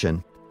of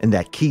fiction and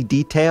that key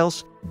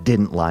details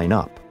didn't line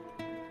up.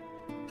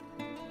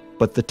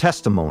 But the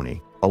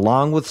testimony,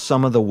 along with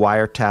some of the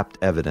wiretapped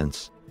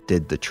evidence,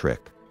 did the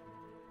trick.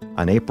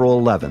 On April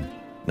 11,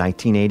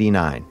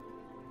 1989,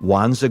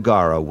 Juan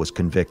Zagara was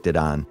convicted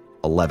on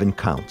 11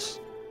 counts,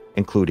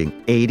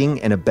 including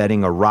aiding and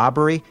abetting a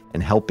robbery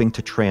and helping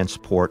to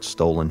transport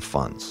stolen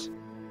funds.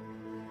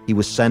 He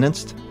was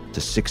sentenced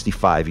to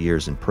 65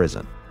 years in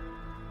prison.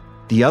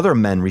 The other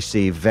men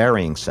received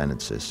varying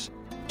sentences.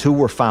 2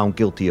 were found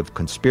guilty of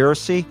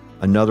conspiracy,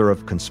 another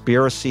of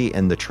conspiracy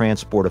and the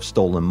transport of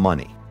stolen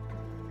money.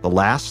 The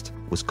last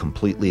was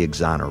completely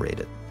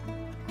exonerated.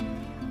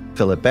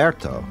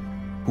 Filiberto,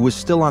 who was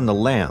still on the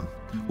lam,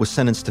 was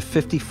sentenced to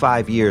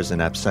 55 years in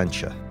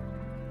absentia.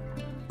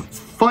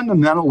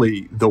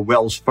 Fundamentally, the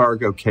Wells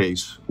Fargo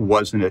case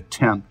was an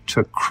attempt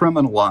to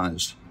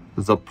criminalize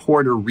the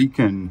Puerto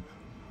Rican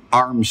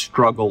armed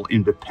struggle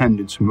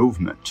independence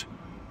movement,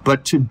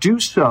 but to do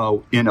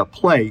so in a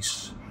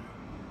place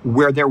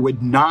where there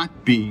would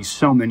not be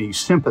so many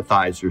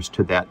sympathizers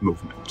to that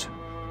movement.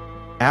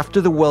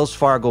 After the Wells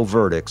Fargo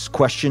verdicts,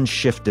 questions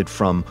shifted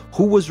from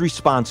who was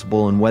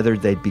responsible and whether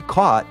they'd be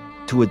caught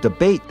to a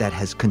debate that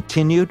has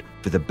continued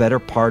for the better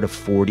part of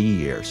 40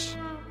 years.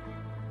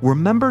 Were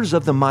members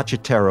of the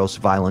Macheteros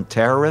violent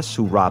terrorists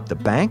who robbed the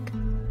bank?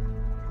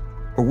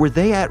 Or were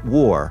they at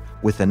war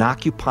with an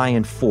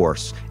occupying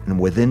force and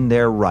within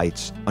their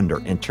rights under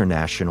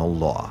international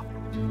law?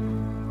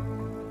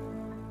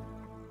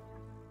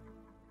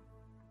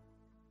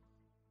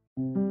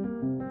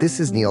 This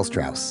is Neil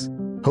Strauss,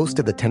 host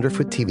of the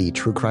Tenderfoot TV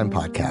true crime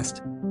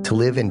podcast, To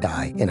Live and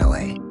Die in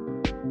LA.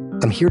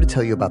 I'm here to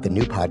tell you about the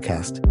new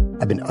podcast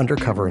I've been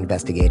undercover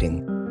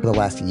investigating for the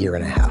last year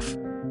and a half.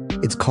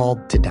 It's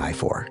called To Die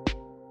For.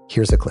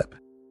 Here's a clip.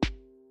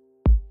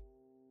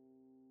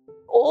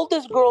 All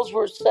these girls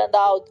were sent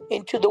out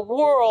into the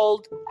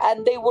world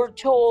and they were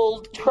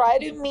told, try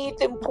to meet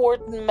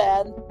important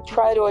men,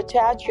 try to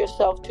attach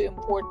yourself to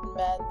important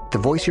men. The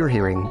voice you're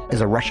hearing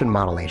is a Russian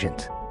model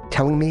agent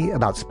telling me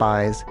about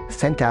spies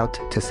sent out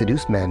to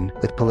seduce men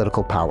with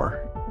political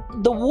power.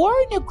 The war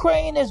in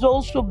Ukraine is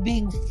also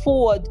being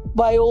fought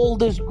by all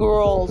these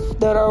girls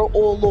that are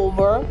all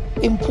over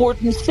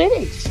important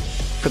cities.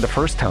 For the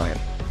first time,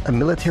 a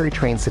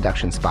military-trained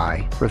seduction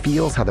spy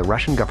reveals how the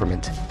Russian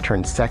government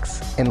turned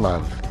sex and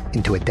love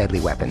into a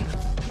deadly weapon.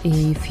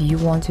 If you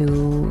want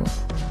to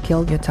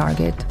kill your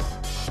target,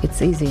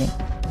 it's easy.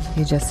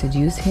 You just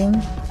seduce him,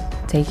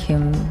 take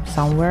him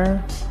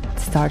somewhere,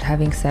 start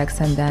having sex,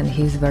 and then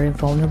he's very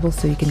vulnerable,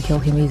 so you can kill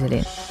him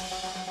easily.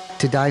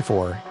 To Die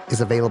For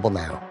is available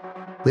now.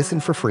 Listen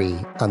for free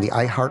on the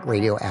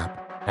iHeartRadio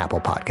app, Apple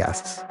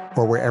Podcasts,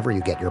 or wherever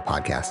you get your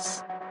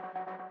podcasts.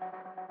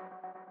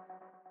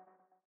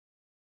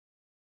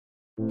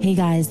 Hey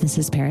guys, this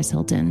is Paris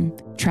Hilton.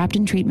 Trapped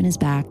in Treatment is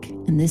back,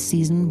 and this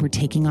season we're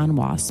taking on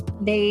WASP.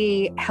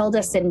 They held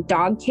us in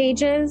dog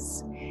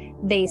cages.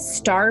 They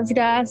starved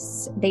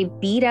us. They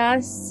beat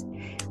us.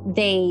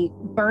 They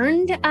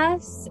burned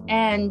us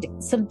and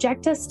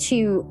subject us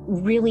to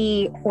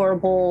really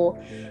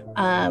horrible,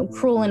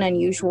 cruel and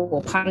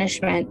unusual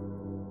punishment.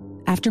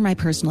 After my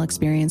personal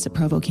experience at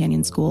Provo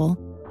Canyon School,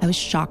 I was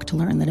shocked to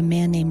learn that a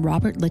man named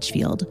Robert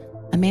Litchfield,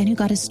 a man who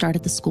got his start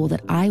at the school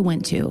that I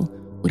went to,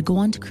 would go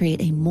on to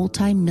create a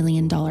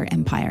multi-million-dollar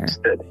empire.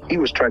 He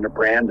was trying to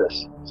brand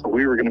us, so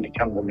we were going to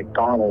become the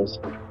McDonald's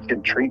of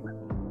kid treatment.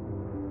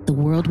 The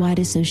Worldwide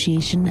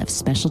Association of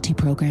Specialty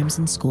Programs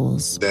in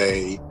Schools.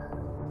 They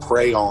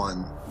prey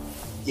on,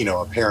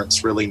 a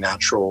parent's really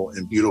natural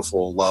and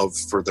beautiful love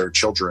for their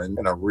children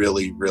in a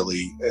really,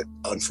 really,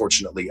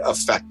 unfortunately,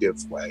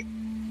 effective way.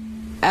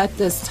 At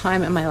this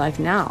time in my life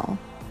now,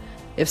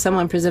 if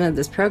someone presented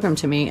this program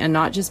to me, and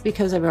not just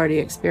because I've already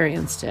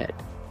experienced it,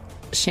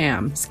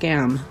 sham,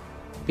 scam,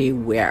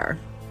 beware.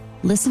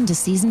 Listen to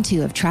Season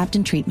 2 of Trapped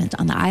in Treatment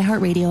on the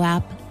iHeartRadio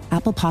app,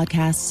 Apple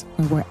Podcasts,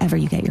 or wherever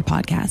you get your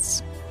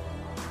podcasts.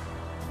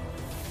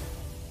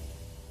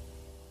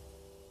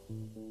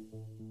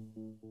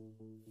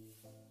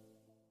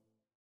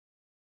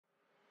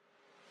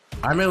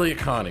 I'm Elliot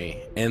Connie,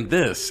 and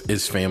this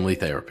is Family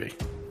Therapy.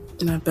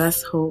 My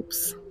best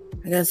hopes,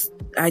 I guess,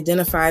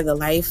 identify the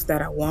life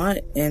that I want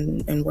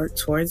and work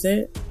towards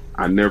it.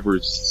 I never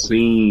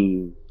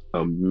seen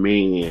a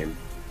man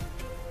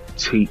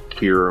take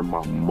care of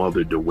my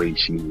mother the way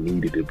she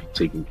needed to be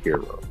taken care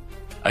of.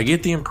 I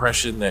get the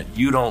impression that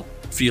you don't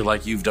feel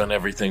like you've done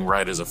everything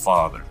right as a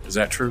father. Is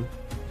that true?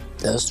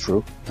 That's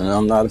true, and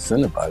I'm not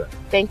offended by that.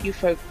 Thank you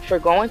for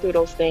going through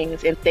those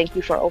things, and thank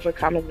you for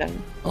overcoming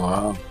them.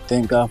 Wow.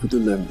 Thank God for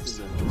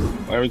deliverance.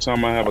 Every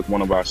time I have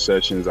one of our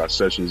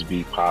sessions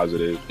be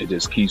positive. It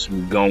just keeps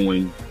me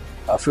going.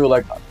 I feel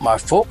like my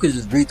focus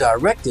is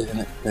redirected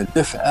in a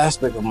different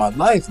aspect of my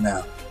life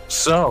now.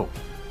 So,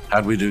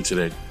 how'd we do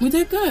today? We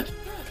did good.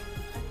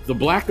 The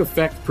Black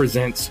Effect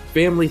presents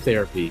Family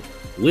Therapy.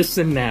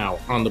 Listen now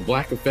on the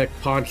Black Effect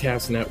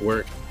Podcast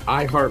Network,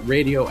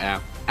 iHeartRadio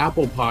app,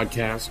 Apple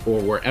Podcasts,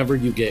 or wherever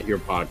you get your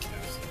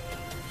podcasts.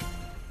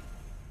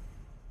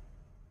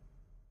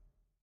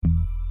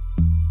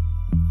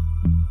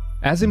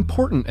 As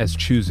important as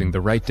choosing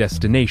the right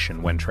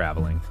destination when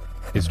traveling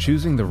is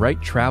choosing the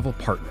right travel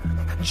partner.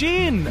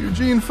 Gene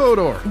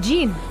Fodor.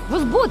 Gene,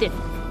 was будет.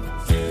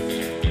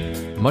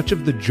 much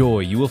of the joy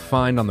you will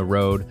find on the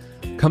road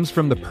comes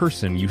from the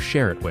person you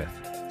share it with.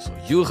 So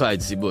you write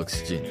the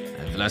books, Jean,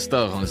 and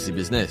Vlastar runs the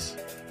business.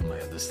 I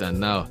understand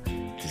now.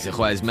 It is a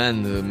wise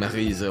man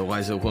marries a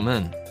wiser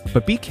woman.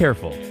 But be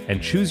careful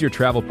and choose your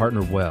travel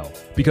partner well,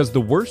 because the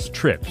worst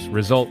trips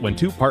result when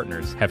two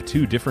partners have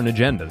two different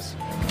agendas.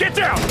 Get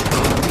down!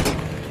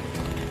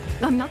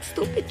 I'm not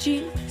stupid,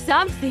 Jean.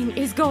 Something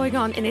is going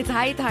on, and it's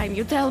high time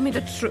you tell me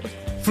the truth.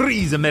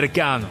 Freeze,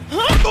 Americano!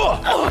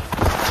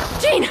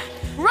 Jean,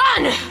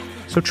 run!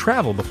 So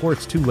travel before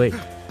it's too late.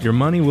 Your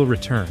money will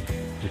return,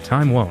 your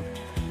time won't,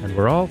 and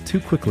we're all too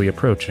quickly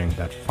approaching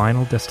that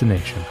final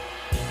destination.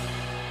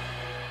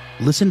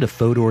 Listen to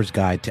Fodor's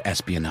Guide to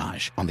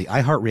Espionage on the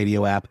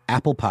iHeartRadio app,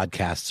 Apple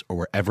Podcasts, or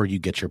wherever you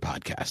get your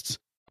podcasts.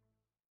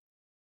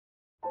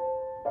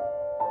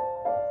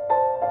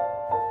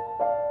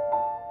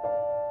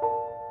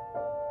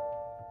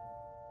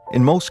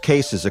 In most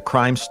cases, a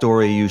crime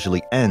story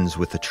usually ends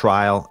with a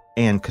trial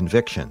and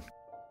conviction.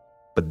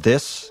 But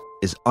this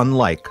is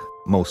unlike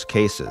most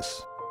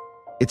cases.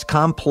 It's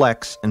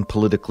complex and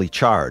politically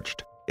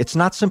charged. It's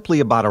not simply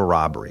about a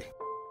robbery.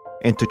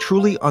 And to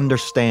truly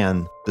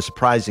understand the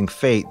surprising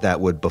fate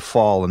that would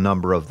befall a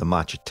number of the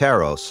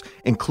Macheteros,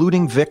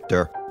 including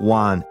Victor,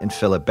 Juan, and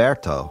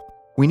Filiberto,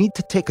 we need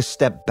to take a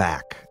step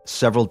back,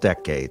 several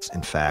decades,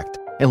 in fact,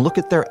 and look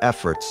at their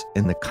efforts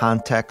in the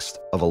context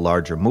of a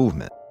larger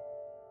movement,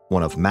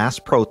 one of mass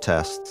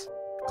protests,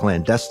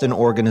 clandestine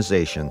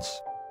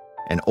organizations,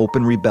 and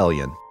open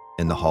rebellion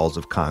in the halls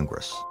of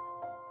Congress.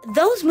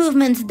 Those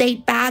movements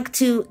date back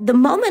to the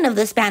moment of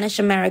the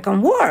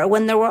Spanish-American War,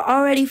 when there were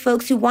already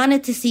folks who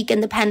wanted to seek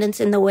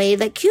independence in the way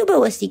that Cuba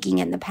was seeking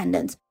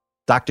independence.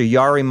 Dr.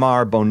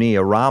 Yarimar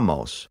Bonilla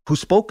Ramos, who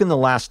spoke in the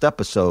last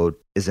episode,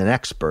 is an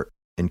expert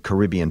in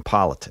Caribbean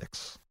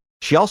politics.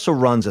 She also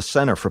runs a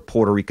Center for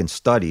Puerto Rican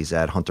Studies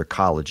at Hunter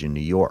College in New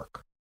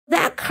York.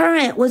 That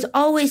current was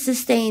always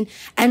sustained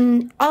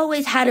and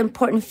always had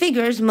important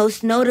figures,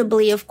 most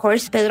notably, of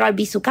course, Pedro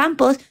Albizu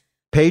Campos.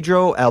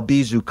 Pedro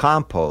Albizu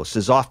Campos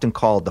is often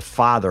called the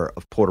father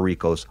of Puerto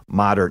Rico's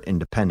modern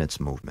independence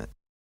movement.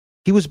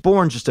 He was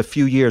born just a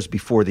few years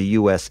before the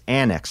U.S.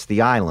 annexed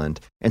the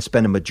island and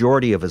spent a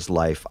majority of his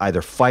life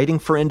either fighting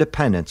for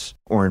independence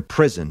or in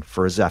prison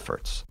for his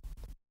efforts.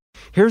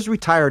 Here's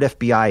retired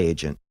FBI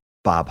agent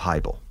Bob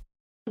Heibel.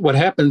 What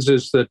happens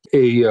is that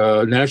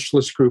a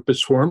nationalist group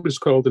is formed. It's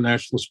called the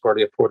Nationalist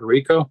Party of Puerto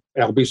Rico.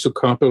 Albizu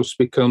Campos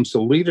becomes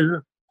the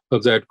leader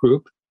of that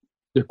group.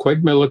 They're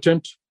quite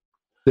militant.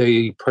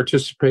 They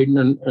participate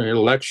in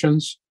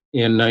elections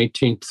in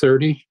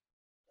 1930.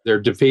 They're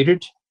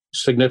defeated,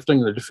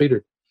 significantly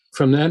defeated.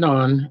 From then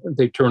on,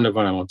 they turn to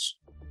violence.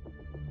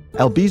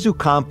 Albizu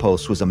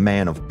Campos was a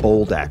man of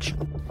bold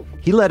action.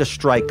 He led a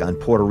strike on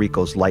Puerto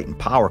Rico's Light and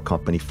Power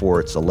Company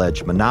for its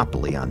alleged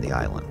monopoly on the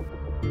island.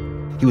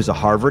 He was a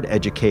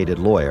Harvard-educated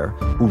lawyer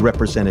who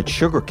represented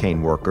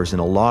sugarcane workers in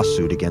a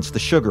lawsuit against the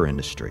sugar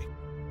industry.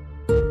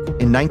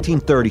 In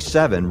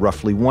 1937,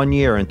 roughly 1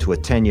 year into a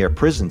 10-year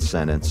prison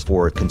sentence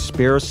for a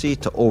conspiracy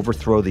to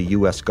overthrow the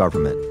U.S.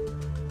 government,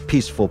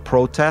 peaceful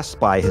protests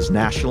by his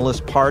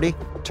nationalist party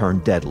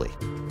turned deadly.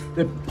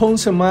 The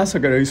Ponce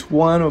Massacre is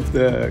one of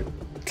the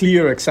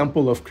clear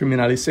examples of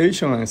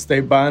criminalization and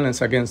state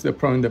violence against the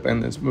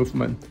pro-independence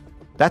movement.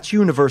 That's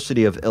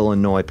University of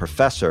Illinois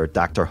professor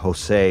Dr.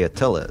 Jose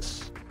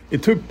Atiles.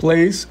 It took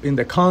place in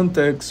the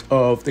context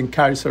of the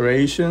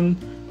incarceration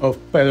of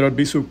Pedro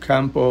Albizu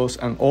Campos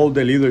and all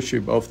the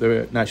leadership of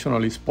the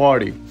Nationalist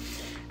Party.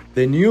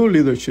 The new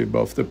leadership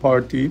of the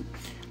party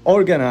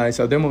organized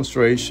a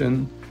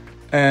demonstration,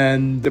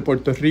 and the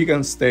Puerto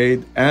Rican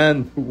state,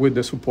 and with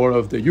the support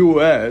of the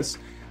U.S.,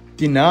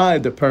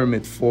 denied the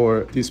permit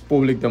for this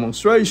public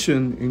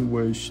demonstration in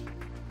which,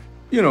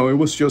 it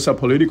was just a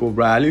political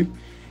rally.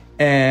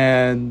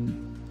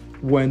 And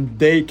when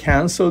they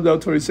canceled the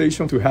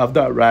authorization to have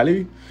that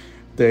rally,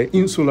 the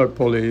insular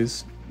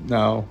police,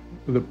 now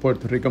the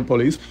Puerto Rican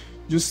police,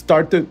 just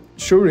started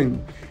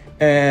shooting.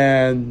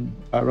 And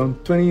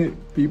around 20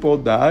 people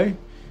died,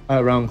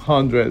 around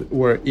 100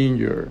 were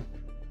injured.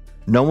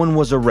 No one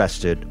was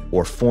arrested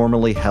or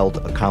formally held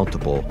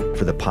accountable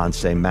for the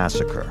Ponce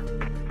Massacre.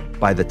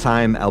 By the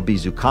time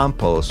Albizu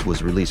Campos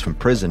was released from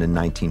prison in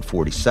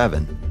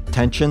 1947,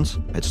 tensions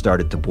had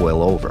started to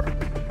boil over.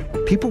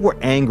 People were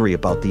angry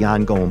about the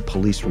ongoing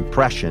police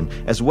repression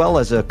as well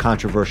as a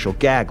controversial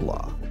gag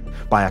law.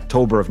 By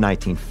October of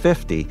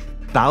 1950,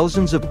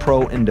 thousands of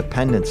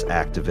pro-independence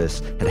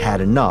activists had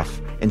had enough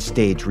and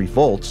staged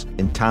revolts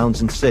in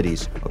towns and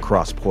cities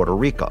across Puerto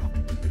Rico.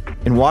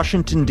 In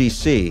Washington,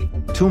 D.C.,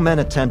 2 men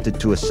attempted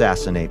to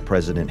assassinate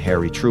President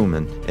Harry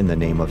Truman in the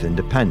name of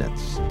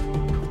independence.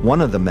 One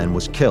of the men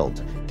was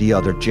killed, the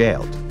other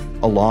jailed,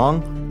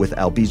 along with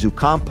Albizu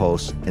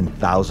Campos and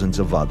thousands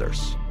of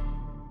others.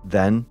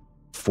 Then,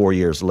 4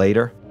 years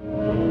later,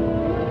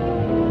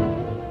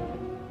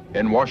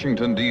 in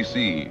Washington,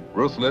 D.C.,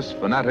 ruthless,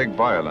 fanatic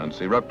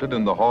violence erupted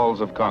in the halls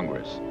of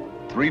Congress.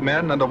 3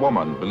 men and a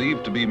woman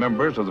believed to be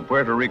members of the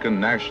Puerto Rican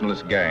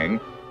nationalist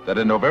gang that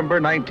in November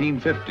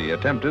 1950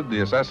 attempted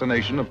the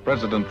assassination of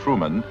President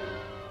Truman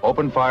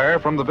opened fire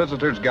from the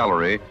visitors'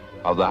 gallery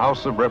of the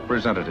House of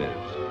Representatives.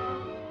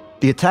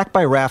 The attack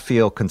by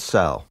Rafael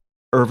Cancel,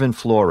 Irvin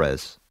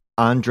Flores,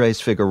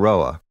 Andres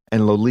Figueroa,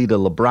 and Lolita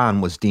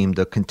Lebron was deemed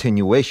a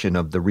continuation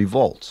of the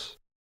revolts.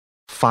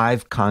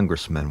 5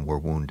 congressmen were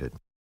wounded.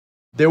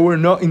 They were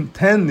not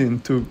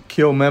intending to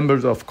kill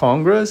members of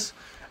Congress,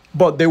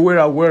 but they were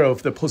aware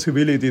of the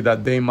possibility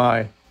that they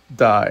might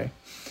die.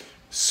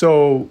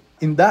 So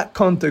in that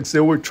context,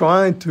 they were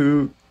trying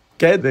to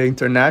get the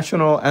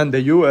international and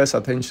the U.S.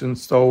 attention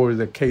toward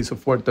the case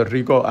of Puerto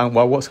Rico and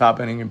what was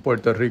happening in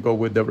Puerto Rico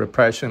with the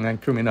repression and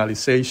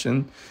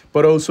criminalization,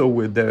 but also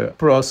with the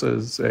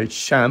process, a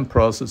sham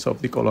process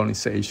of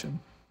decolonization.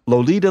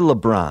 Lolita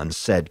Lebron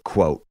said,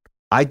 quote,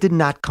 "I did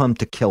not come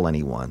to kill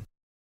anyone.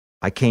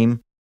 I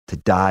came to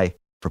die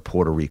for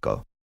Puerto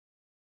Rico."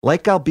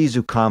 Like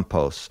Albizu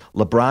Campos,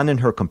 Lebron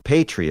and her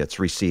compatriots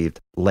received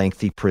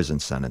lengthy prison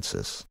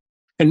sentences.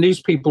 And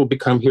these people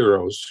become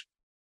heroes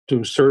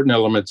to certain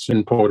elements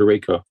in Puerto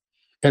Rico.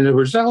 And the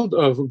result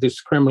of this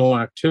criminal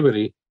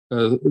activity,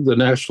 the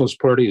Nationalist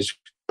Party is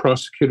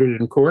prosecuted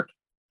in court,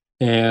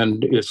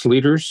 and its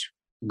leaders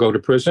go to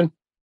prison.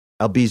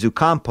 Albizu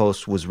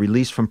Campos was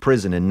released from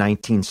prison in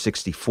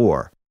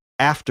 1964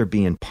 after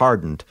being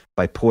pardoned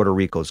by Puerto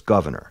Rico's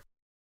governor.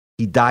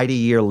 He died a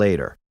year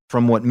later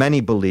from what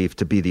many believe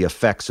to be the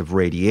effects of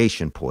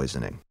radiation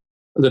poisoning.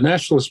 The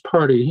Nationalist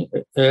Party,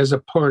 as a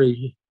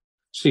party,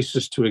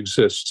 ceases to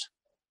exist.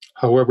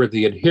 However,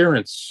 the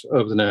adherents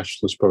of the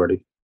Nationalist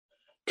Party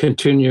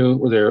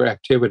continue their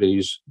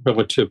activities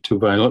relative to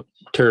violent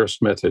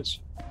terrorist methods.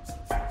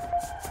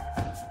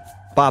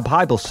 Bob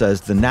Heibel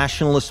says the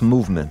nationalist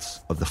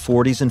movements of the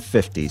 40s and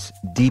 50s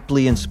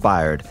deeply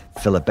inspired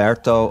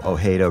Filiberto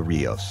Ojeda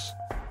Rios.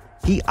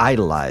 He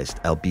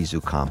idolized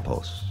Albizu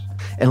Campos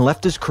and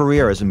left his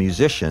career as a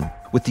musician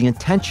with the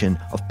intention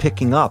of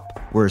picking up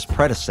where his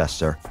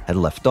predecessor had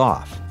left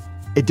off.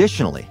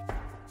 Additionally,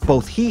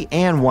 both he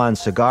and Juan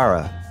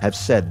Segarra have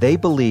said they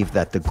believe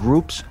that the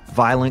group's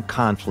violent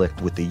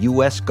conflict with the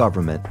U.S.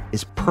 government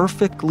is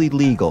perfectly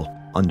legal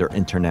under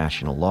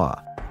international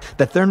law,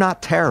 that they're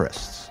not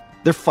terrorists.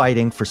 They're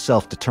fighting for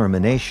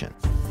self-determination.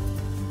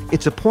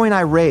 It's a point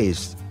I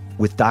raised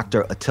with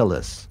Dr.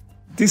 Attilas.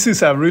 This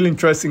is a really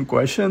interesting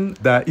question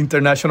that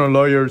international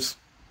lawyers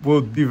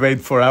would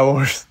debate for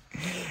hours.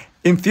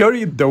 In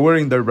theory, they were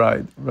in the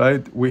right?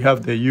 We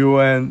have the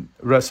UN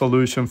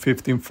Resolution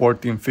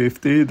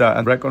 151450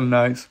 that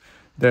recognizes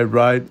the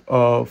right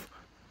of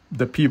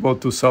the people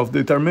to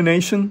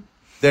self-determination.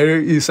 There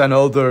is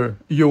another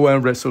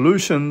UN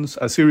resolutions,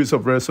 a series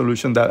of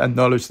resolutions that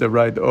acknowledge the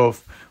right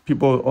of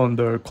people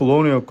under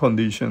colonial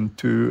condition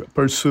to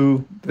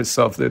pursue the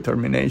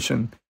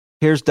self-determination.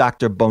 Here's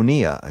Dr.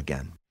 Bonilla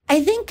again.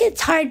 I think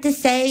it's hard to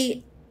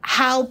say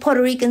how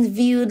Puerto Ricans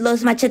viewed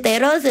Los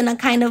Macheteros in a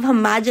kind of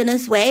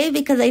homogenous way,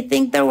 because I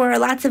think there were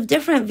lots of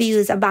different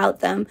views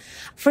about them.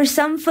 For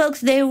some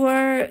folks, they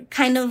were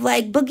kind of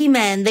like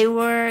boogeymen. They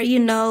were,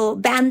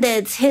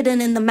 bandits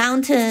hidden in the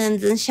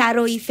mountains and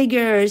shadowy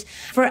figures.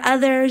 For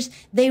others,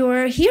 they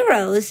were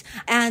heroes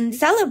and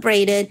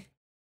celebrated.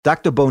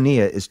 Dr.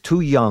 Bonilla is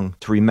too young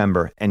to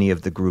remember any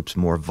of the group's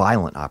more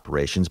violent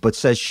operations, but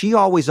says she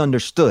always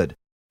understood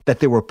that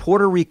there were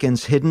Puerto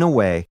Ricans hidden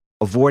away,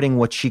 avoiding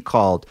what she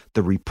called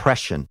the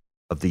repression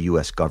of the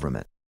U.S.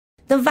 government.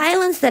 The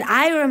violence that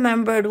I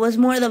remembered was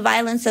more the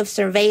violence of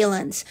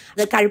surveillance,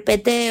 the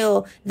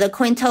carpeteo, the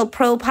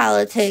COINTELPRO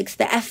politics,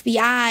 the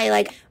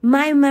FBI.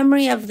 My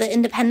memory of the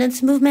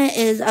independence movement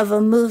is of a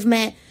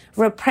movement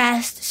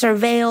repressed,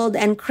 surveilled,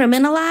 and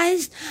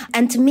criminalized.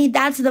 And to me,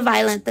 that's the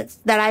violence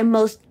that I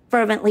most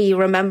fervently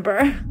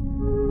remember.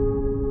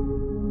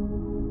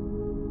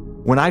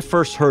 When I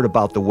first heard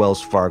about the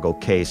Wells Fargo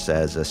case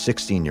as a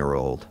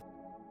 16-year-old,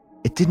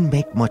 it didn't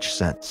make much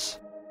sense.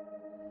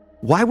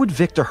 Why would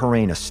Victor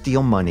Herrera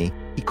steal money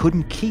he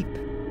couldn't keep?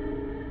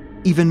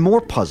 Even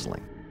more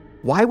puzzling,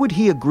 why would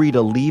he agree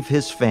to leave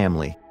his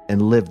family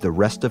and live the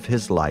rest of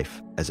his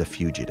life as a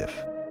fugitive?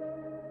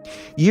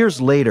 Years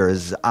later,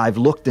 as I've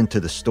looked into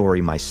the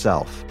story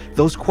myself,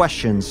 those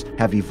questions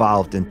have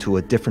evolved into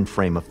a different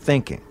frame of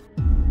thinking.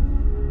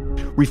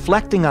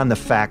 Reflecting on the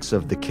facts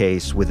of the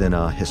case within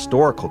a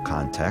historical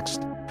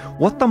context,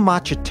 what the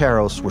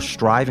Macheteros were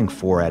striving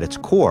for at its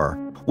core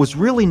was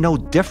really no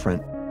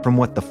different from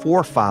what the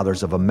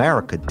forefathers of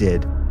America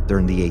did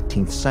during the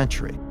 18th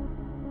century.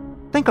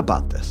 Think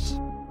about this.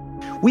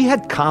 We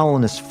had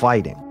colonists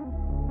fighting,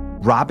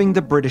 robbing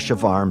the British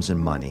of arms and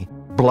money,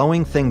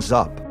 blowing things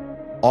up,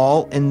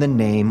 all in the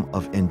name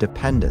of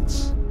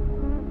independence.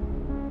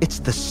 It's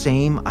the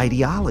same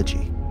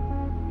ideology.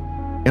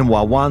 And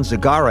while Juan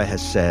Segarra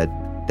has said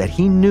that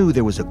he knew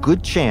there was a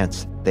good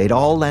chance they'd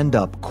all end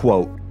up,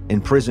 quote,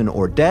 in prison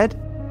or dead,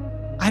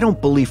 I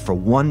don't believe for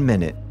 1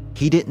 minute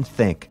he didn't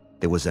think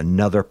there was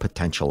another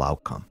potential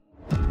outcome.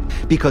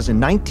 Because in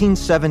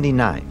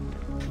 1979,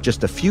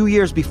 just a few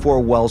years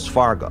before Wells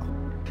Fargo,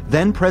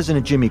 then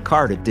President Jimmy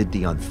Carter did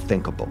the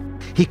unthinkable.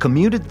 He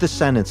commuted the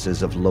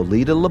sentences of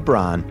Lolita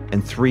Lebron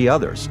and 3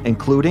 others,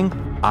 including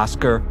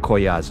Oscar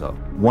Collazo,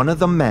 one of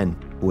the men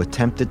who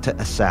attempted to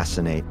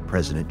assassinate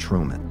President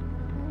Truman.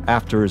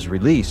 After his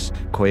release,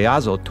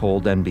 Collazo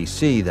told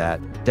NBC that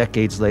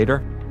decades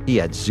later, he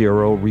had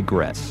zero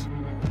regrets.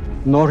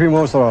 No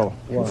remorse at all.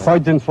 Wow.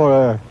 Fighting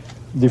for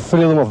the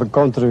freedom of the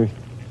country,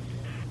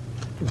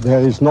 there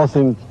is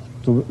nothing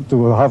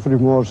to have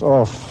remorse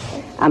of.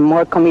 I'm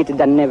more committed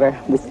than ever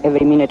with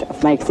every minute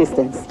of my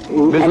existence.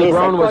 Mrs.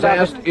 Brown was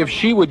asked if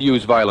she would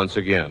use violence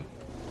again.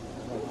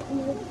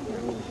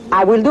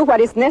 I will do what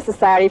is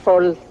necessary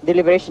for the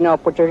liberation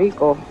of Puerto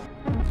Rico.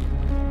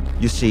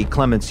 You see,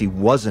 clemency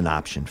was an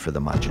option for the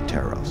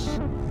Macheteros.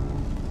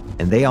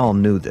 And they all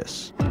knew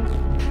this.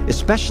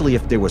 Especially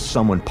if there was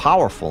someone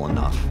powerful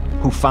enough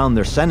who found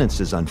their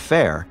sentences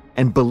unfair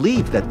and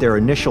believed that their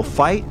initial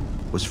fight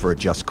was for a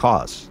just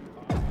cause.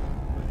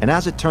 And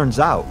as it turns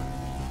out,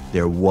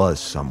 there was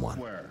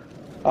someone.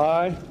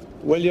 I,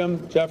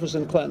 William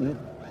Jefferson Clinton,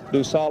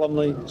 do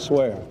solemnly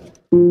swear.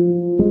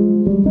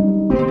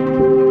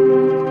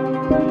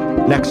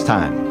 Next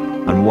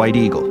time on White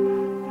Eagle.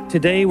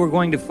 Today we're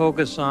going to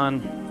focus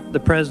on the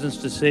president's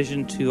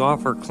decision to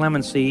offer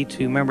clemency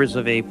to members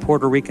of a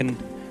Puerto Rican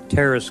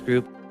terrorist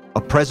group.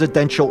 A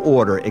presidential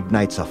order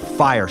ignites a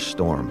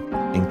firestorm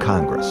in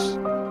Congress.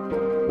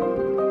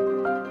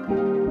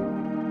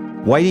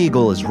 White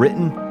Eagle is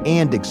written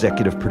and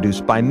executive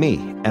produced by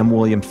me, M.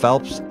 William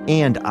Phelps,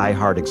 and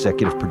iHeart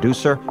executive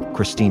producer,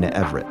 Christina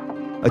Everett.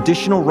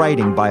 Additional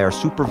writing by our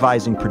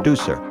supervising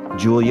producer,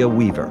 Julia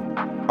Weaver.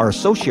 Our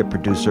associate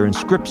producer and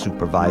script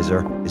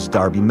supervisor is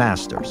Darby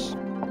Masters.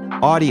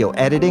 Audio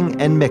editing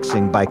and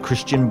mixing by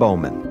Christian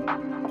Bowman.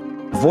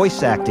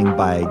 Voice acting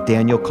by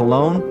Daniel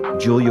Colon,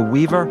 Julia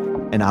Weaver,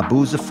 and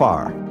Abu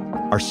Zafar.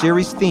 Our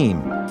series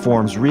theme,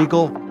 Forms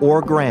Regal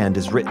or Grand,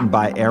 is written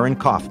by Aaron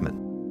Kaufman.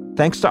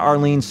 Thanks to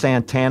Arlene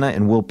Santana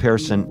and Will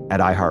Pearson at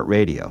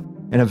iHeartRadio.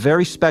 And a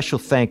very special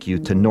thank you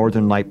to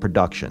Northern Light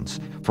Productions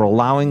for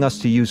allowing us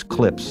to use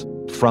clips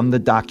from the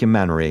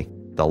documentary,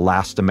 The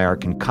Last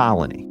American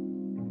Colony.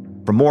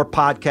 For more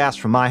podcasts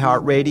from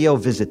iHeartRadio,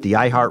 visit the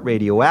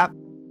iHeartRadio app,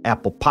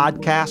 Apple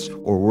Podcasts,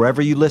 or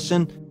wherever you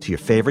listen to your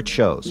favorite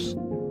shows.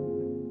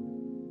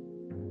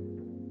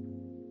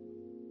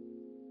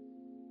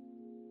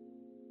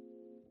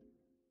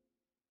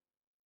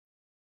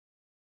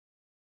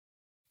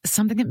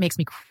 Something that makes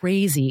me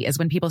crazy is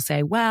when people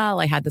say, well,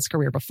 I had this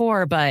career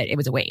before, but it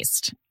was a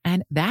waste.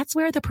 And that's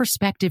where the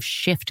perspective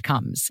shift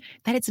comes,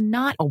 that it's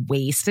not a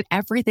waste, that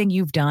everything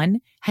you've done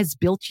has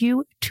built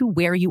you to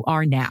where you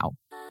are now.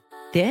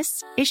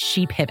 This is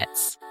She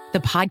Pivots, the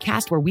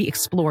podcast where we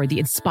explore the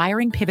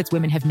inspiring pivots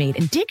women have made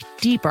and dig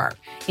deeper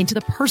into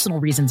the personal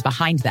reasons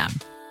behind them.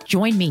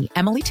 Join me,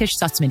 Emily Tish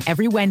Sussman,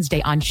 every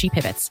Wednesday on She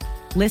Pivots.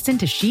 Listen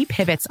to She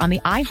Pivots on the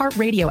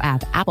iHeartRadio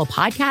app, Apple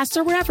Podcasts,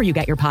 or wherever you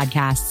get your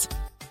podcasts.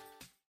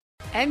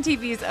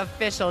 MTV's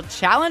official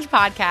Challenge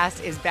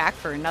podcast is back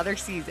for another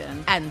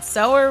season. And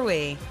so are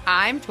we.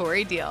 I'm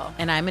Tori Deal.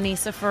 And I'm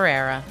Anissa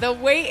Ferreira. The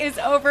wait is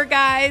over,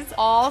 guys.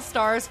 All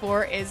Stars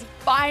 4 is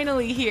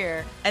finally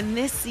here. And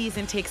this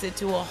season takes it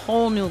to a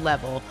whole new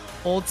level.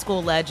 Old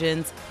school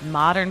legends,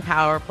 modern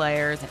power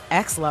players, and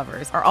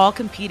ex-lovers are all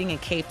competing in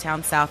Cape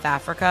Town, South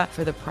Africa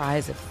for the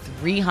prize of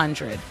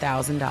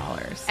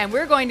 $300,000. And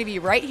we're going to be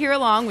right here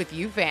along with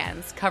you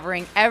fans,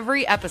 covering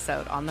every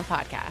episode on the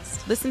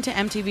podcast. Listen to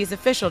MTV's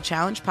official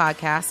Challenge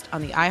podcast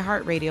on the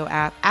iHeartRadio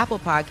app, Apple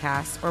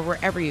Podcasts, or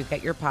wherever you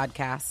get your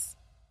podcasts.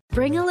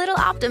 Bring a little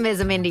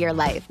optimism into your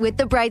life with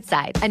The Bright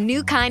Side, a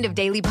new kind of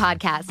daily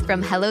podcast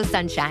from Hello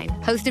Sunshine,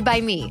 hosted by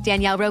me,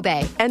 Danielle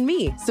Robay. And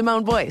me,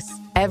 Simone Boyce.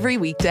 Every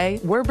weekday,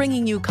 we're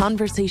bringing you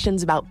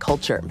conversations about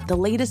culture, the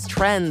latest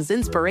trends,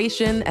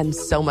 inspiration, and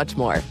so much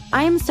more.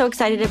 I am so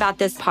excited about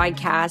this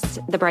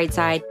podcast, The Bright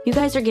Side. You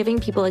guys are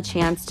giving people a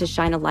chance to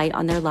shine a light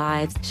on their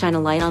lives, shine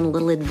a light on a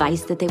little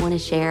advice that they want to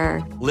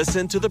share.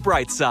 Listen to The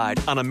Bright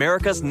Side on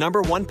America's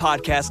 #1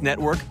 podcast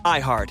network,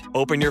 iHeart.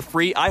 Open your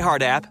free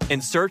iHeart app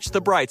and search The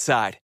Bright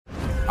Side.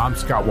 I'm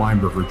Scott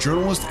Weinberger,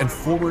 journalist and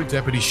former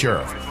deputy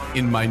sheriff.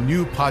 In my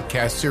new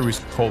podcast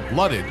series, Cold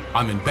Blooded,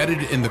 I'm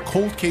embedded in the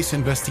cold case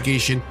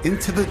investigation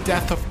into the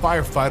death of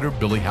firefighter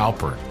Billy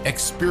Halpern.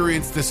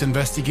 Experience this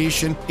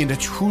investigation in a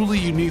truly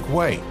unique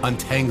way,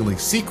 untangling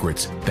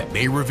secrets that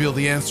may reveal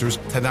the answers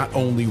to not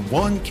only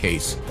one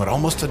case, but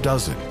almost a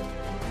dozen.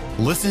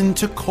 Listen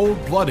to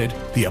Cold Blooded,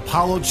 the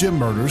Apollo Gym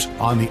Murders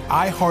on the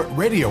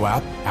iHeartRadio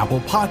app, Apple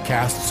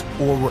Podcasts,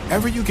 or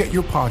wherever you get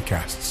your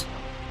podcasts.